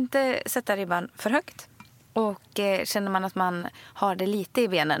inte sätta ribban för högt. Och känner man att man har det lite i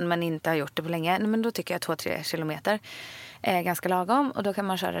benen men inte har gjort det på länge, men då tycker jag 2-3 kilometer är ganska lagom. Och då kan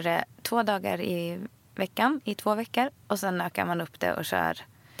man köra det 2 dagar i veckan i 2 veckor. Och sen ökar man upp det och kör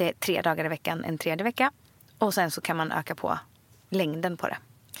det 3 dagar i veckan en 3:e vecka. Och sen så kan man öka på längden på det.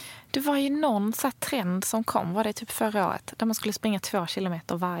 Det var ju någon så här trend som kom, var det typ förra året, där man skulle springa 2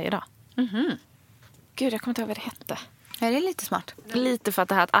 kilometer varje dag. Gud, jag kommer inte ihåg vad det hette. Ja, det är lite smart. Lite för att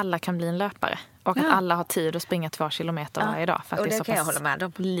det här att alla kan bli en löpare. Och att alla har tid att springa 2 kilometer varje dag. För att och det är det så kan pass jag hålla med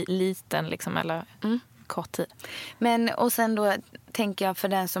om. Liten liksom, eller kort tid. Men och sen då tänker jag för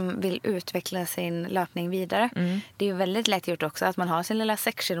den som vill utveckla sin löpning vidare. Det är ju väldigt lätt gjort också att man har sin lilla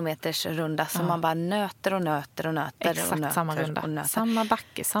 6 kilometers runda som man bara nöter och nöter och nöter. Exakt och nöter samma runda. Och nöter. Samma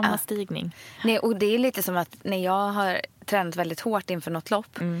backe, samma stigning. Nej, och det är lite som att när jag har tränat väldigt hårt inför något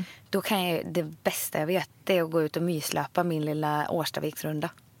lopp, då kan jag, det bästa jag vet, det är att gå ut och myslöpa min lilla Årstaviksrunda.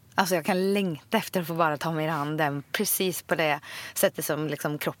 Alltså jag kan längta efter att få bara ta mig i handen precis på det sättet som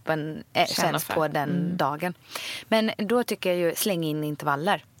liksom kroppen känns på den dagen. Men då tycker jag ju släng in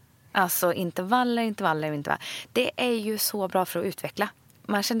intervaller. Alltså intervaller. Det är ju så bra för att utveckla.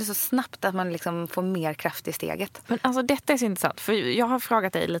 man kände så snabbt att man liksom får mer kraft i steget. Men alltså detta är så intressant, för jag har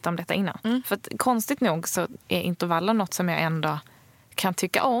frågat dig lite om detta innan. För att, konstigt nog så är intervaller något som jag ändå kan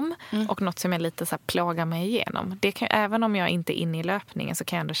tycka om och något som jag lite så här plågar mig igenom. Det kan, även om jag inte är inne i löpningen så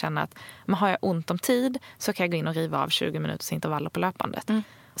kan jag ändå känna att har jag ont om tid så kan jag gå in och riva av 20 minuters intervaller på löpandet.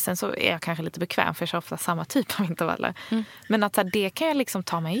 Sen så är jag kanske lite bekväm för jag kör ofta samma typ av intervaller. Men att så här, det kan jag liksom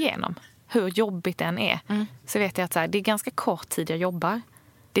ta mig igenom. Hur jobbigt den är. Så vet jag att så här, det är ganska kort tid jag jobbar.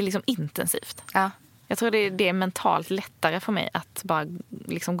 Det är liksom intensivt. Ja. Jag tror det är mentalt lättare för mig att bara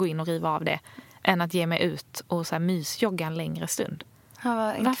liksom gå in och riva av det än att ge mig ut och så här mysjogga en längre stund.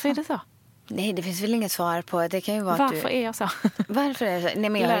 Ja, varför är det så? Nej, det finns väl inget svar på det. Kan ju vara varför är jag så? Varför är det så? Nej,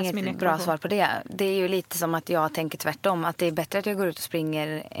 men jag har inget bra svar på det. Det är ju lite som att jag tänker tvärtom. Att det är bättre att jag går ut och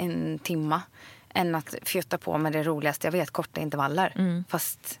springer en timma än att fjutta på med det roligaste jag vet, korta intervaller.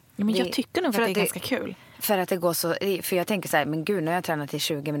 Fast ja, men jag tycker nog att det är ganska kul. För att det går så... För jag tänker så här, men gud, när jag tränar till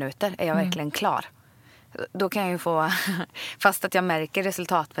 20 minuter är jag verkligen klar. Då kan jag ju få, fast att jag märker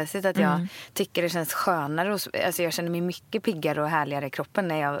resultatmässigt att jag tycker det känns skönare. Alltså jag känner mig mycket piggare och härligare i kroppen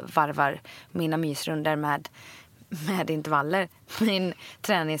när jag varvar mina mysrunder med intervaller. Men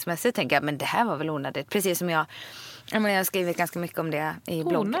träningsmässigt tänker jag, men det här var väl onödigt. Precis som jag har skrivit ganska mycket om det i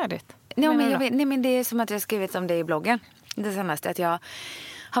bloggen. Onödigt? Nej, men det är som att jag har skrivit om det i bloggen. Det senaste att jag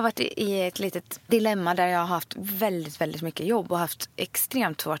har varit i ett litet dilemma där jag har haft väldigt, väldigt mycket jobb och haft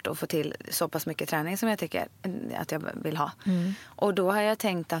extremt svårt att få till så pass mycket träning som jag tycker att jag vill ha. Och då har jag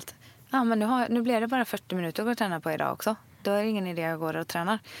tänkt att men nu blir det bara 40 minuter att gå och träna på idag också. Då är det ingen idé att gå och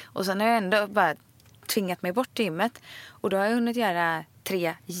träna. Och sen har jag ändå bara tvingat mig bort till gymmet. Och då har jag hunnit göra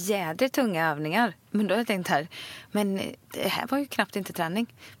 3 jädrigt tunga övningar. Men då har jag tänkt här, men det här var ju knappt inte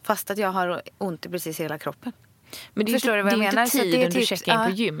träning. Fast att jag har ont i precis hela kroppen. Men det Förstår du vad jag menar? Det är inte tiden du checkar in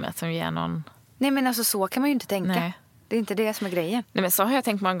på gymmet som ger någon... Nej, men alltså så kan man ju inte tänka. Nej. Det är inte det som är grejen. Nej, men så har jag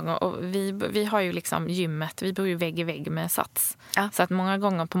tänkt många gånger. Och vi har ju liksom gymmet, vi bor ju vägg i vägg med Sats. Ja. Så att många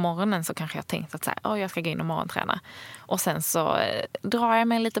gånger på morgonen så kanske jag tänkt att så här, jag ska gå in och morgonträna. Och sen så drar jag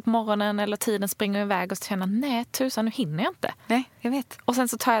mig lite på morgonen eller tiden springer iväg och så känner nej tusan, nu hinner jag inte. Nej, jag vet. Och sen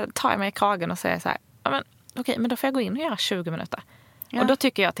så tar jag mig i kragen och säger så här, okej, men då får jag gå in och göra 20 minuter. Ja. Och då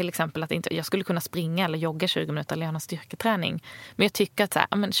tycker jag till exempel att jag skulle kunna springa eller jogga 20 minuter eller göra någon styrketräning. Men jag tycker att så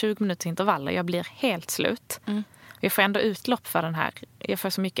här, 20 minuter intervaller, jag blir helt slut. Jag får ändå utlopp för den här, jag får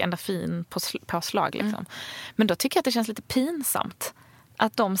så mycket endorfin på slag liksom. Men då tycker jag att det känns lite pinsamt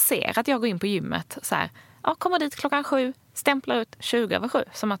att de ser att jag går in på gymmet så här, kommer dit 7:00, stämplar ut 7:20.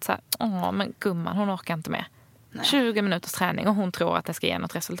 Som att så här, men gumman, hon orkar inte med. Nej. 20 minuters träning och hon tror att det ska ge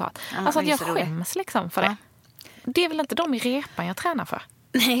något resultat. Alltså att jag skäms liksom för det. Det är väl inte de i repan jag tränar för?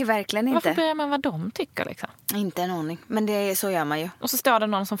 Nej, verkligen inte. Varför bryr man vad de tycker liksom? Inte en aning, men så gör man ju. Och så står det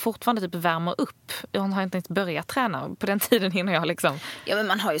någon som fortfarande typ värmer upp. Hon har inte ens börjat träna. På den tiden hinner jag liksom... Ja, men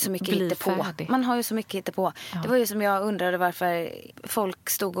man har ju så mycket hittepå. Man har ju så mycket hittepå. Ja. Det var ju som jag undrade varför folk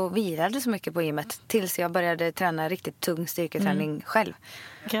stod och vilade så mycket på gymmet. Tills jag började träna riktigt tung styrketräning själv.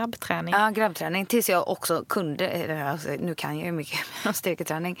 Grabbträning. Ja, grabbträning. Tills jag också kunde... Alltså, nu kan jag ju mycket om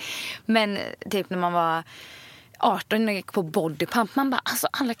styrketräning. Men typ när man var 18 och gick på bodypump. Man bara, alltså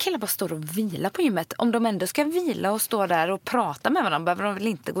alla killar bara står och vilar på gymmet. Om de ändå ska vila och stå där och prata med varandra behöver de väl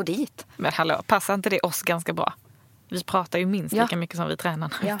inte gå dit. Men hallå, passar inte det oss ganska bra? Vi pratar ju minst lika mycket som vi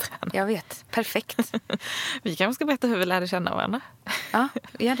tränar när vi tränar. Jag vet. Perfekt. Vi kanske ska berätta hur vi lärde känna varandra. Ja,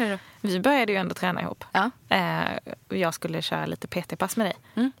 gör det då. Vi började ju ändå träna ihop. Ja. Jag skulle köra lite PT-pass med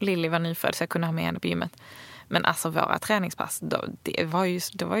dig. Lilly var nyfödd så jag kunde ha med henne på gymmet. Men alltså våra träningspass, det var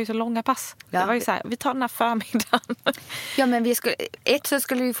ju så långa pass. Ja. Det var ju så här, vi tar den här förmiddagen. Ja, men så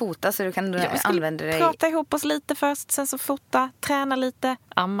skulle vi fota så du kan använda det. Prata ihop oss lite först, sen så fota, träna lite,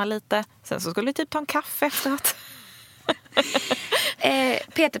 amma lite. Sen så skulle vi typ ta en kaffe efteråt.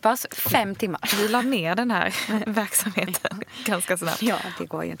 PT-pass 5 timmar. Vi la ner den här verksamheten ganska snabbt. Ja, det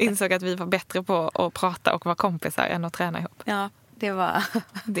går ju inte. Insåg att vi var bättre på att prata och vara kompisar än att träna ihop. Ja, det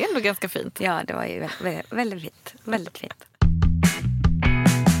är ändå ganska fint. Ja, det var ju väldigt fint. Väldigt fint.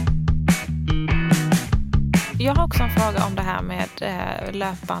 Jag har också en fråga om det här med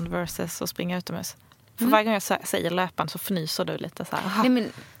löpband versus att springa utomhus. För varje gång jag säger löpband så fnyser du lite så här. Nej,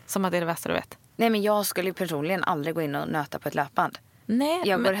 som att det är det värsta du vet. Nej, men jag skulle ju personligen aldrig gå in och nöta på ett löpband. Nej,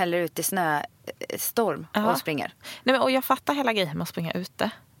 jag går hellre ut i snöstorm och springer. Nej, och jag fattar hela grejen med att springa ute.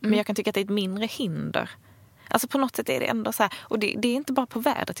 Men jag kan tycka att det är ett mindre hinder. Alltså på något sätt är det ändå så här. Och det är inte bara på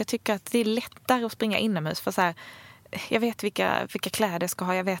vädret. Jag tycker att det är lättare att springa inomhus. För så här, jag vet vilka kläder jag ska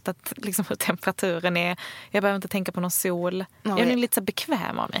ha. Jag vet att, liksom, hur temperaturen är. Jag behöver inte tänka på någon sol. Jag är lite så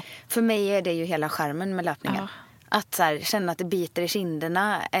bekväm av mig. För mig är det ju hela charmen med löpningen. Ja. Att så här, känna att det biter i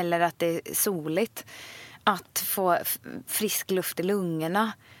kinderna eller att det är soligt. att få frisk luft i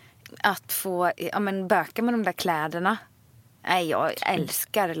lungorna, att få böka med de där kläderna. Nej, jag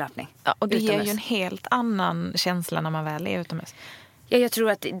älskar löpning. Ja, och det utomhus. ger ju en helt annan känsla när man väl är utomhus. Ja, jag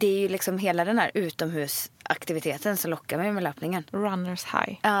tror att det är ju liksom hela den här utomhusaktiviteten som lockar mig med löpningen. Runners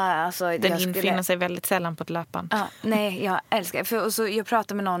high. Alltså, Den infinner sig väldigt sällan på ett löpband. Ja, nej, jag älskar. Jag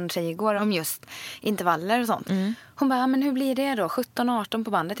pratade med någon tjej igår om just intervaller och sånt. Hon bara, men hur blir det då? 17-18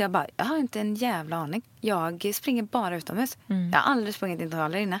 på bandet? Jag bara, jag har inte en jävla aning. Jag springer bara utomhus. Jag har aldrig sprungit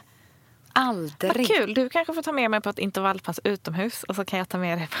intervaller inne. Aldrig. Vad kul, du kanske får ta med mig på ett intervallpass utomhus och så kan jag ta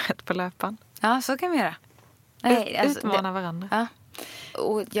med dig på ett på löpband. Ja, så kan vi göra. Utmana varandra. Ja.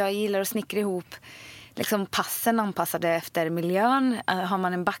 Och jag gillar att snickra ihop liksom passen anpassade efter miljön. Har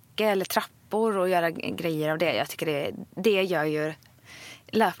man en backe eller trappor och göra grejer av det. Jag tycker det gör ju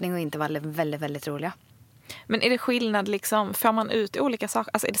löpning och intervaller väldigt, väldigt roliga. Men är det skillnad liksom, får man ut olika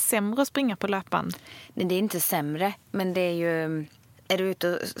saker? Alltså är det sämre att springa på löpband? Nej, det är inte sämre, men det är ju, är du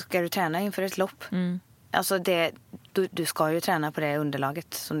ute och ska du träna inför ett lopp? Alltså du ska ju träna på det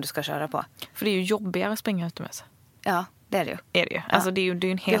underlaget som du ska köra på. För det är ju jobbigare att springa utomhus. Ja, det är det ju. Är det ju. Alltså det är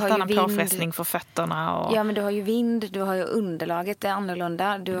ju en helt annan påfrestning för fötterna. Och... Ja, men du har ju vind, du har ju underlaget, det är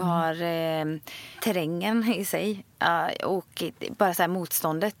annorlunda. Du har terrängen i sig. Och bara så här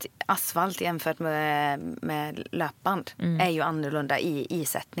motståndet, asfalt jämfört med löpband är ju annorlunda i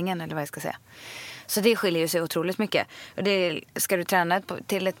isättningen, eller vad jag ska säga. Så det skiljer sig otroligt mycket. Och ska du träna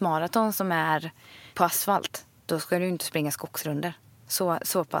till ett maraton som är på asfalt, då ska du inte springa skogsrunder.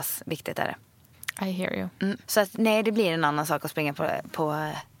 Så pass viktigt är det. I hear you. Så att, nej, det blir en annan sak att springa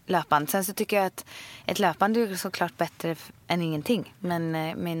på löpband. Sen så tycker jag att ett löpband är såklart bättre än ingenting.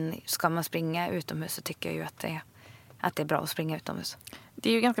 Men ska man springa utomhus så tycker jag ju att det är bra att springa utomhus. Det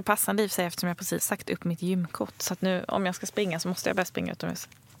är ju ganska passande i sig eftersom jag precis sagt upp mitt gymkort. Så att nu om jag ska springa så måste jag börja springa utomhus.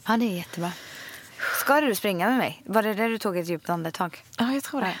 Ja, det är jättebra. Ska du springa med mig? Var det där du tog ett djupt andetag? Ja, jag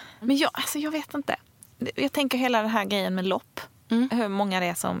tror det. Men jag vet inte. Jag tänker hela den här grejen med lopp. Hur många det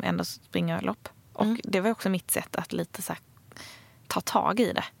är som ändå springer lopp. Och det var också mitt sätt att lite så här, ta tag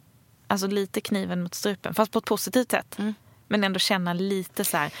i det. Alltså lite kniven mot strupen. Fast på ett positivt sätt. Men ändå känna lite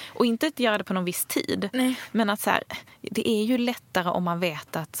så här. Och inte att göra det på någon viss tid. Nej. Men att så här, det är ju lättare om man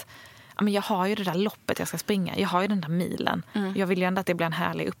vet att men jag har ju det där loppet jag ska springa. Jag har ju den där milen. Jag vill ju ändå att det blir en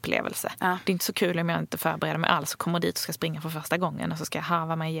härlig upplevelse. Ja. Det är inte så kul om jag inte förbereder mig alls och kommer dit och ska springa för första gången och så ska jag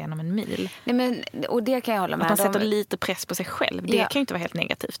harva mig igenom en mil. Nej, men, och det kan jag hålla med om. Att man sätter lite press på sig själv. Det kan ju inte vara helt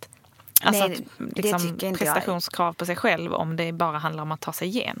negativt. Alltså nej, att liksom prestationskrav på sig själv om det bara handlar om att ta sig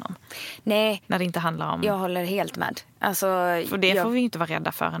igenom. Nej. När det inte handlar om... Jag håller helt med. Alltså, för det får vi inte vara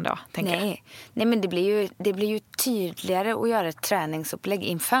rädda för ändå, tänker jag. Nej, men det blir ju tydligare att göra ett träningsupplägg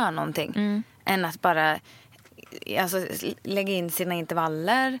inför någonting. Än att bara lägga in sina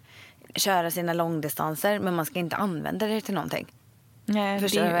intervaller, köra sina långdistanser, men man ska inte använda det till någonting. Nej,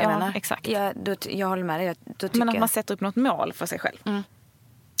 förstår du vad jag menar? Exakt. Jag håller med dig. Men att man sätter upp något mål för sig själv.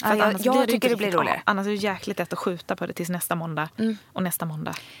 Jag tycker det blir roligare. Annars är det jäkligt lätt att skjuta på det tills nästa måndag. Och nästa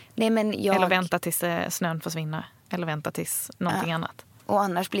måndag. Nej, men eller vänta tills snön försvinner. Eller vänta tills någonting annat. Och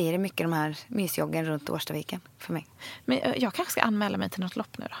annars blir det mycket de här mysjoggen runt Årstaviken för mig. Men jag kanske ska anmäla mig till något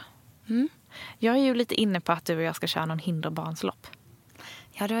lopp nu då. Jag är ju lite inne på att du och jag ska köra någon hinderbanslopp.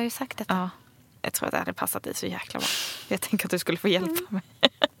 Ja, du har ju sagt detta. Ja. Jag tror att det hade passat dig så jäkla bra. Jag tänker att du skulle få hjälpa mig.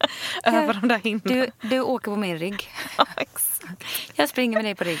 Över de där hindren. Du åker på min rygg. Ja, exakt. Jag springer med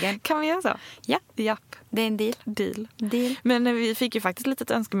dig på ryggen. Kan vi göra så? Ja. Japp. Det är en deal. Men vi fick ju faktiskt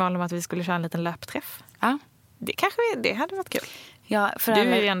lite önskemål om att vi skulle köra en liten löpträff. Ja. Det hade varit kul. Ja, för du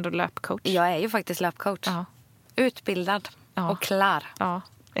är ju ändå löpcoach. Jag är ju faktiskt löpcoach. Ja. Utbildad och klar. Ja.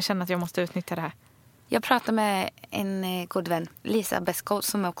 Jag känner att jag måste utnyttja det här. Jag pratade med en god vän, Lisa Besko,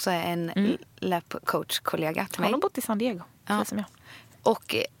 som också är en löpcoach-kollega till mig. Hon har bott i San Diego, precis som jag.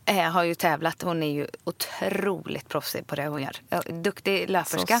 Och har ju tävlat. Hon är ju otroligt proffsig på det hon gör. Duktig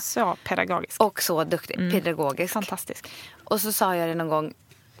löperska. Så pedagogisk. Och så duktig, pedagogisk. Fantastisk. Och så sa jag det någon gång,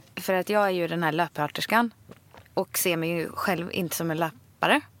 för att jag är ju den här löparterskan och ser mig ju själv inte som en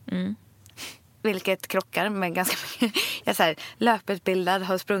löpare. Vilket krockar med ganska mycket. Jag är så här, löputbildad,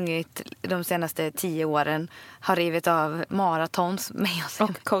 har sprungit de senaste 10 åren. Har rivit av maratons.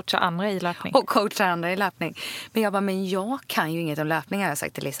 Och coachar andra i löpning. Men jag bara, men jag kan ju inget om löpning, har jag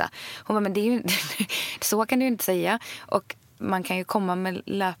sagt till Lisa. Hon bara, men det är ju, så kan du ju inte säga. Och man kan ju komma med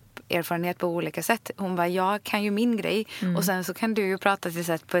löperfarenhet på olika sätt. Hon bara, jag kan ju min grej. Och sen så kan du ju prata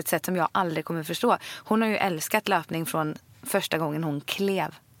på ett sätt som jag aldrig kommer förstå. Hon har ju älskat löpning från första gången hon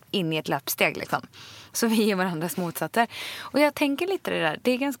klev in i ett löpsteg liksom. Så vi är varandras motsatser. Och jag tänker lite det där.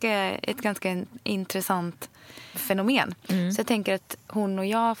 Det är ett ganska intressant fenomen. Så jag tänker att hon och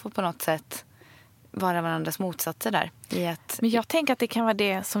jag får på något sätt vara varandras motsatser där. Men jag tänker att det kan vara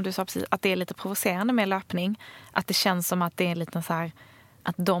det som du sa precis, att det är lite provocerande med löpning. Att det känns som att det är lite så här,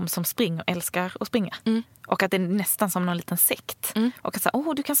 att de som springer älskar att springa. Och att det är nästan som någon liten sekt. Och att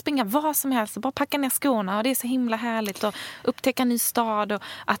säga, du kan springa vad som helst och bara packa ner skorna och det är så himla härligt och upptäcka en ny stad och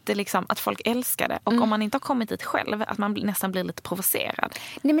att det liksom, att folk älskar det. Och om man inte har kommit dit själv, att man nästan blir lite provocerad.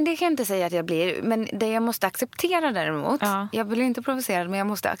 Nej, men det kan jag inte säga att jag blir. Men det jag måste acceptera däremot, jag blir inte provocerad, men jag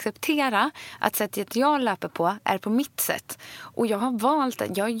måste acceptera att sättet jag löper på är på mitt sätt. Och jag har valt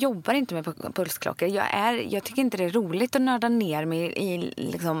att jag jobbar inte med pulsklockor. Jag tycker inte det är roligt att nörda ner mig i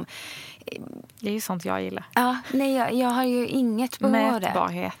liksom... Det är ju sånt jag gillar. Ja, nej, jag har ju inget behov av det.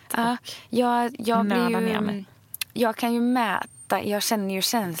 Mätbarhet. Jag blir nörda ju, ner mig. Jag kan ju mäta, jag känner ju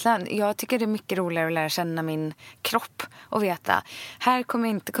känslan. Jag tycker det är mycket roligare att lära känna min kropp och veta, här kommer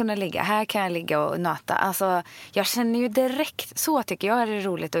jag inte kunna ligga, här kan jag ligga och nöta. Alltså, jag känner ju direkt, så tycker jag är det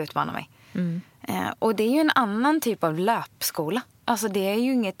roligt att utmana mig. Och det är ju en annan typ av löpskola. Alltså det är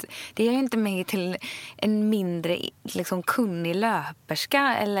ju inte mig till en mindre liksom kunnig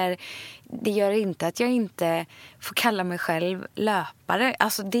löperska, eller det gör inte att jag inte får kalla mig själv löpare.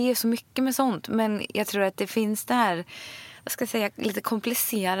 Alltså det är så mycket med sånt, men jag tror att det finns det här, jag ska säga, lite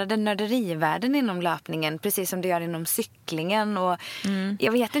komplicerade nörderivärlden inom löpningen, precis som det gör inom cyklingen och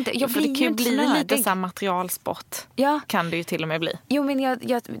jag vet inte, jag blir det kan ju bli nördig. lite så här materialsport. Ja. Kan det ju till och med bli. Jo, men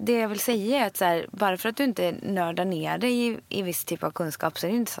det jag vill säga är att så här, bara för att du inte nördar ner dig i viss typ av kunskap, så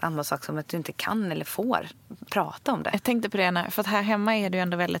är det inte samma sak som att du inte kan eller får prata om det. Jag tänkte på det, för att här hemma är det ju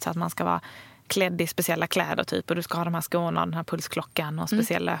ändå väldigt så att man ska vara klädd i speciella kläder typ, och du ska ha de här skorna och den här pulsklockan och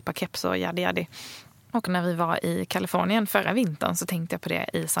speciell löparkeps och jadi. Och när vi var i Kalifornien förra vintern så tänkte jag på det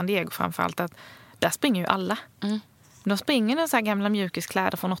i San Diego framförallt, att där springer ju alla. De springer i så här gamla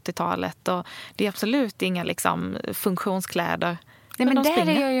mjukiskläder från 80-talet och det är absolut inga liksom funktionskläder. Nej, men de där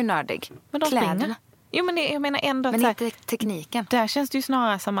springer. är jag ju nördig. Men de Kläderna. springer. Jo, men jag menar ändå att Men så här, inte tekniken. där känns det ju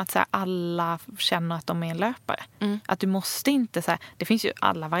snarare som att så här, alla känner att de är en löpare. Att du måste inte, så här, det finns ju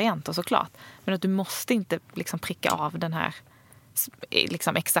alla varianter såklart, men att du måste inte liksom pricka av den här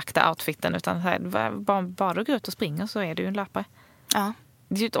liksom exakta outfiten, utan så här, bara du går ut och springer så är du en löpare. Ja.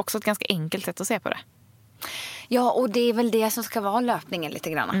 Det är ju också ett ganska enkelt sätt att se på det. Ja, och det är väl det som ska vara löpningen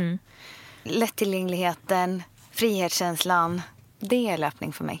lite grann. Lättillgängligheten, frihetskänslan, det är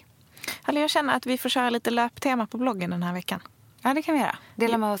löpning för mig. Alltså jag känner att vi får köra lite löptema på bloggen den här veckan. Ja, det kan vi göra.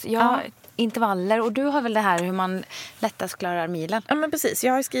 Dela med oss. Intervaller. Och du har väl det här hur man lättast klarar milen? Ja, men precis.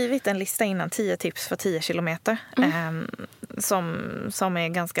 Jag har skrivit en lista innan 10 tips för 10 kilometer. Som är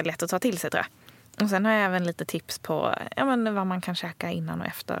ganska lätt att ta till sig, tror jag. Och sen har jag även lite tips på vad man kan käka innan och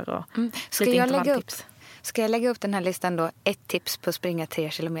efter. Och Ska jag lägga upp den här listan då? 1 tips på att springa 3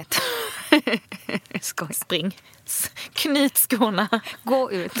 kilometer. Skoj. Spring. Knyt skorna.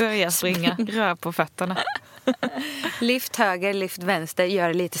 Gå ut. Börja springa. Rör på fötterna. Lyft höger, lyft vänster. Gör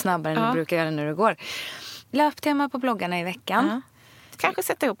det lite snabbare än du brukar göra när du går. Löptema på bloggarna i veckan. Ja. Kanske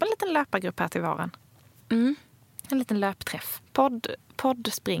sätta ihop en liten löpargrupp här till våren. En liten löpträff.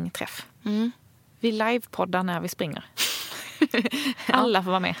 Poddspringträff. Vi livepoddar när vi springer. Alla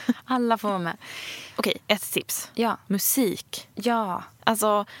får vara med. Alla får vara med. Okej, ett tips. Ja. Musik. Ja.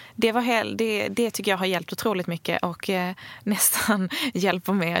 Alltså, det tycker jag har hjälpt otroligt mycket och nästan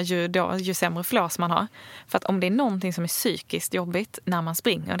hjälper med ju sämre flås man har. För att om det är någonting som är psykiskt jobbigt när man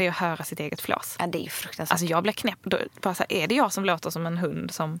springer, det är att höra sitt eget flås. Ja, det är ju fruktansvärt. Alltså jag blir knäpp. Bara så här, är det jag som låter som en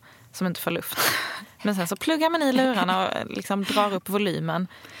hund som inte får luft? Men sen så pluggar man i lurarna och liksom drar upp volymen.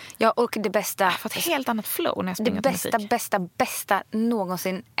 Ja, och det bästa... Jag får ett helt annat flow när jag springer till musik. Det bästa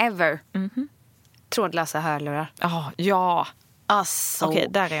någonsin ever. Trådlösa hörlurar. Ja. Alltså, okej,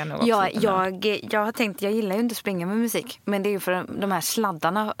 där är jag nog också jag har tänkt, jag gillar ju inte att springa med musik, men det är ju för de här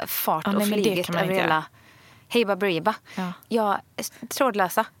sladdarna, fart och flyget över hela Hej Baberiba.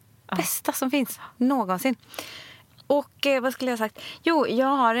 Trådlösa. Bästa som finns någonsin. Och vad skulle jag ha sagt? Jo, jag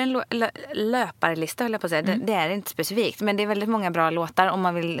har en löparlista, höll jag på att säga. Det är inte specifikt, men det är väldigt många bra låtar om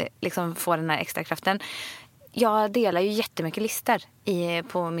man vill liksom få den här extra kraften. Jag delar ju jättemycket listor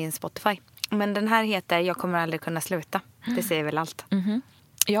på min Spotify. Men den här heter Jag kommer aldrig kunna sluta. Det säger väl allt.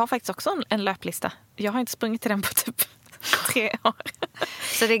 Jag har faktiskt också en löplista. Jag har inte sprungit till den på typ 3 år.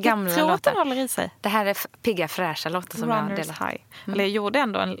 Så det är gamla låtar. Jag tror att den håller i sig. Det här är pigga, fräscha låtar som Runners jag har delat. High. Eller jag gjorde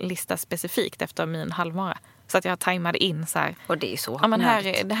ändå en lista specifikt efter min halvmara. Så att jag tajmade in så här. Och det är ju så. Ja, men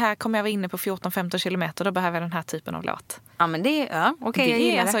det här kommer jag vara inne på 14-15 kilometer. Då behöver jag den här typen av låt. Ja, men det är... okej, jag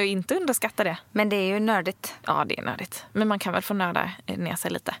gillar det. Alltså inte underskatta det. Men det är ju nördigt. Ja, det är nördigt. Men man kan väl få nörda ner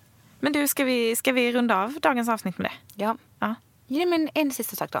sig lite. Men du, ska vi runda av dagens avsnitt med det? Ja. Ge mig en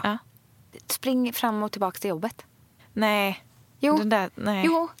sista sak då. Ja. Spring fram och tillbaka till jobbet. Nej, Jo. Den där, nej.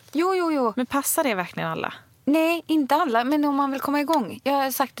 Jo. Men passar det verkligen alla? Nej, inte alla. Men om man vill komma igång. Jag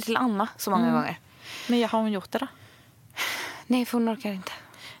har sagt det till Anna så många gånger. Men har hon gjort det då? Nej, för hon orkar inte.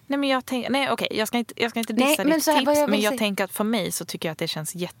 Nej, men jag tänker... Nej, okej. Jag ska inte dissa ditt tips. Men jag tänker att för mig så tycker jag att det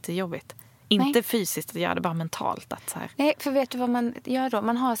känns jättejobbigt. Inte fysiskt att göra det, bara mentalt. Att så här. Nej, för vet du vad man gör då?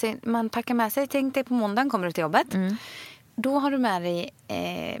 Man packar med sig. Tänk dig på måndagen kommer du till jobbet. Då har du med dig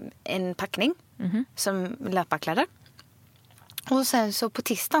en packning som löparkläder. Och sen så på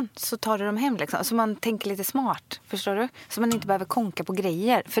tisdagen så tar du dem hem liksom. Så man tänker lite smart, förstår du? Så man inte behöver konka på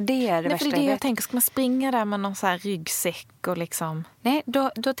grejer. För det är det värsta för det jag tänker. Ska man springa där med någon så här ryggsäck och liksom... Nej,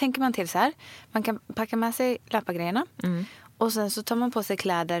 då tänker man till så här. Man kan packa med sig löpargrejerna. Och sen så tar man på sig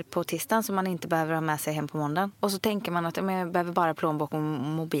kläder på tisdagen som man inte behöver ha med sig hem på måndagen. Och så tänker man att jag behöver bara plånbok och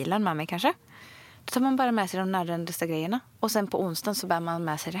mobilen med mig kanske. Då tar man bara med sig de nödvändigaste grejerna. Och sen på onsdagen så bär man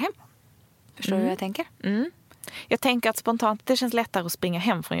med sig det hem. Förstår du hur jag tänker? Jag tänker att spontant det känns lättare att springa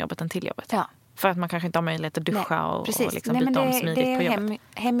hem från jobbet än till jobbet. Ja. För att man kanske inte har möjlighet att duscha och liksom byta om smidigt det är på jobbet.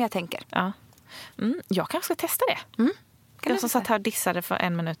 hem jag tänker. Ja. Jag kanske ska testa det. Jag som satt här och dissade för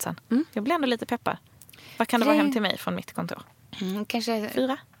 1 minut sedan. Jag blir ändå lite peppad. Vad kan det vara hem till mig från mitt kontor? Kanske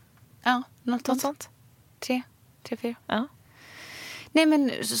 4? Ja, något sånt. 3, 4. Ja. Nej,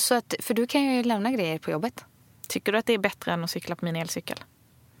 men så att, för du kan ju lämna grejer på jobbet. Tycker du att det är bättre än att cykla på min elcykel?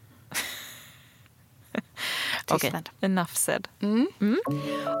 Okej, enough said.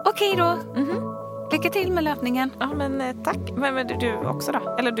 Okej då. Lycka till med löpningen. Ja, men tack. Men du också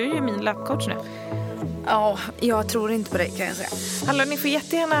då? Eller du är ju min löpcoach nu. Ja, jag tror inte på dig kan jag säga. Hallå, ni får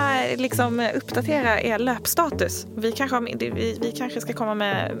jättegärna liksom uppdatera er löpstatus. Vi kanske ska komma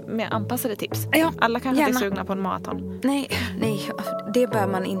med mer anpassade tips. Ja, alla kanske gärna. inte är sugna på en maraton. Nej, det bör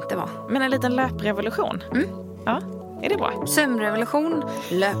man inte vara. Men en liten löprevolution. Ja, är det bra? Sömnrevolution,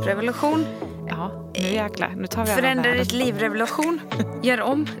 löprevolution. Ja, nu jäklar. Nu tar vi förändra ditt livrevolution. Gör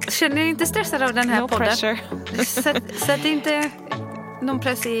om. Känner dig inte stressad av den här podden? Pressure. Sätt inte någon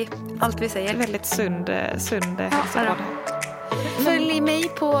press i allt vi säger. Väldigt sund hälsopodd. Följ mig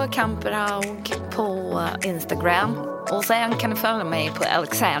på Kamperhaug på Instagram. Och sen kan du följa mig på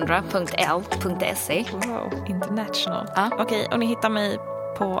alexandra.l.se. Wow, international. Ja. Okej, och ni hittar mig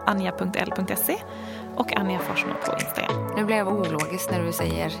på anja.l.se och Anja Forsman på Instagram. Nu blev jag ologisk när du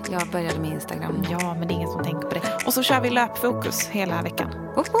säger jag började med Instagram. Ja, men det är ingen som tänker på det. Och så kör vi löpfokus hela veckan.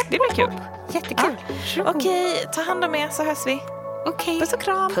 Det blir kul. Jättekul. Ja. Okej, ta hand om er så hörs vi. Okej. Puss och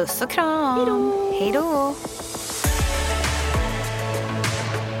kram. Puss och kram. Hejdå. Hejdå.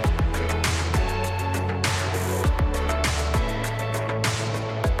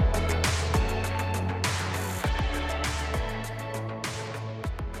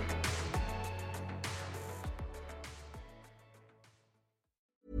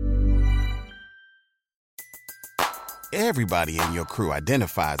 Everybody in your crew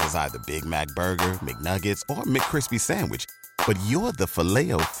identifies as either Big Mac Burger, McNuggets, or McCrispy Sandwich. But you're the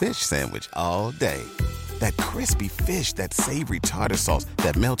Filet-O-Fish Sandwich all day. That crispy fish, that savory tartar sauce,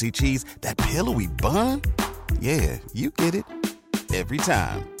 that melty cheese, that pillowy bun. Yeah, you get it. Every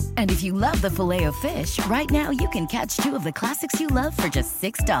time. And if you love the Filet-O-Fish, right now you can catch 2 of the classics you love for just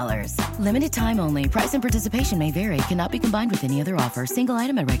 $6. Limited time only. Price and participation may vary. Cannot be combined with any other offer. Single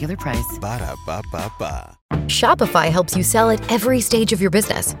item at regular price. Ba-da-ba-ba-ba. Shopify helps you sell at every stage of your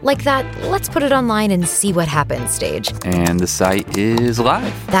business. Like that, let's put it online and see what happens stage. And the site is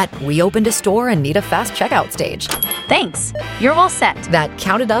live. That we opened a store and need a fast checkout stage. Thanks. You're all set. That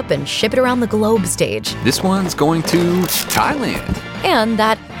count it up and ship it around the globe stage. This one's going to Thailand. And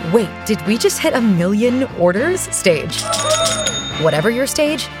that, wait, did we just hit 1 million orders stage? Whatever your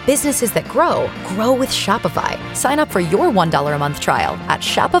stage, businesses that grow with Shopify. Sign up for your $1 a month trial at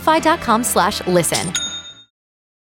shopify.com/listen.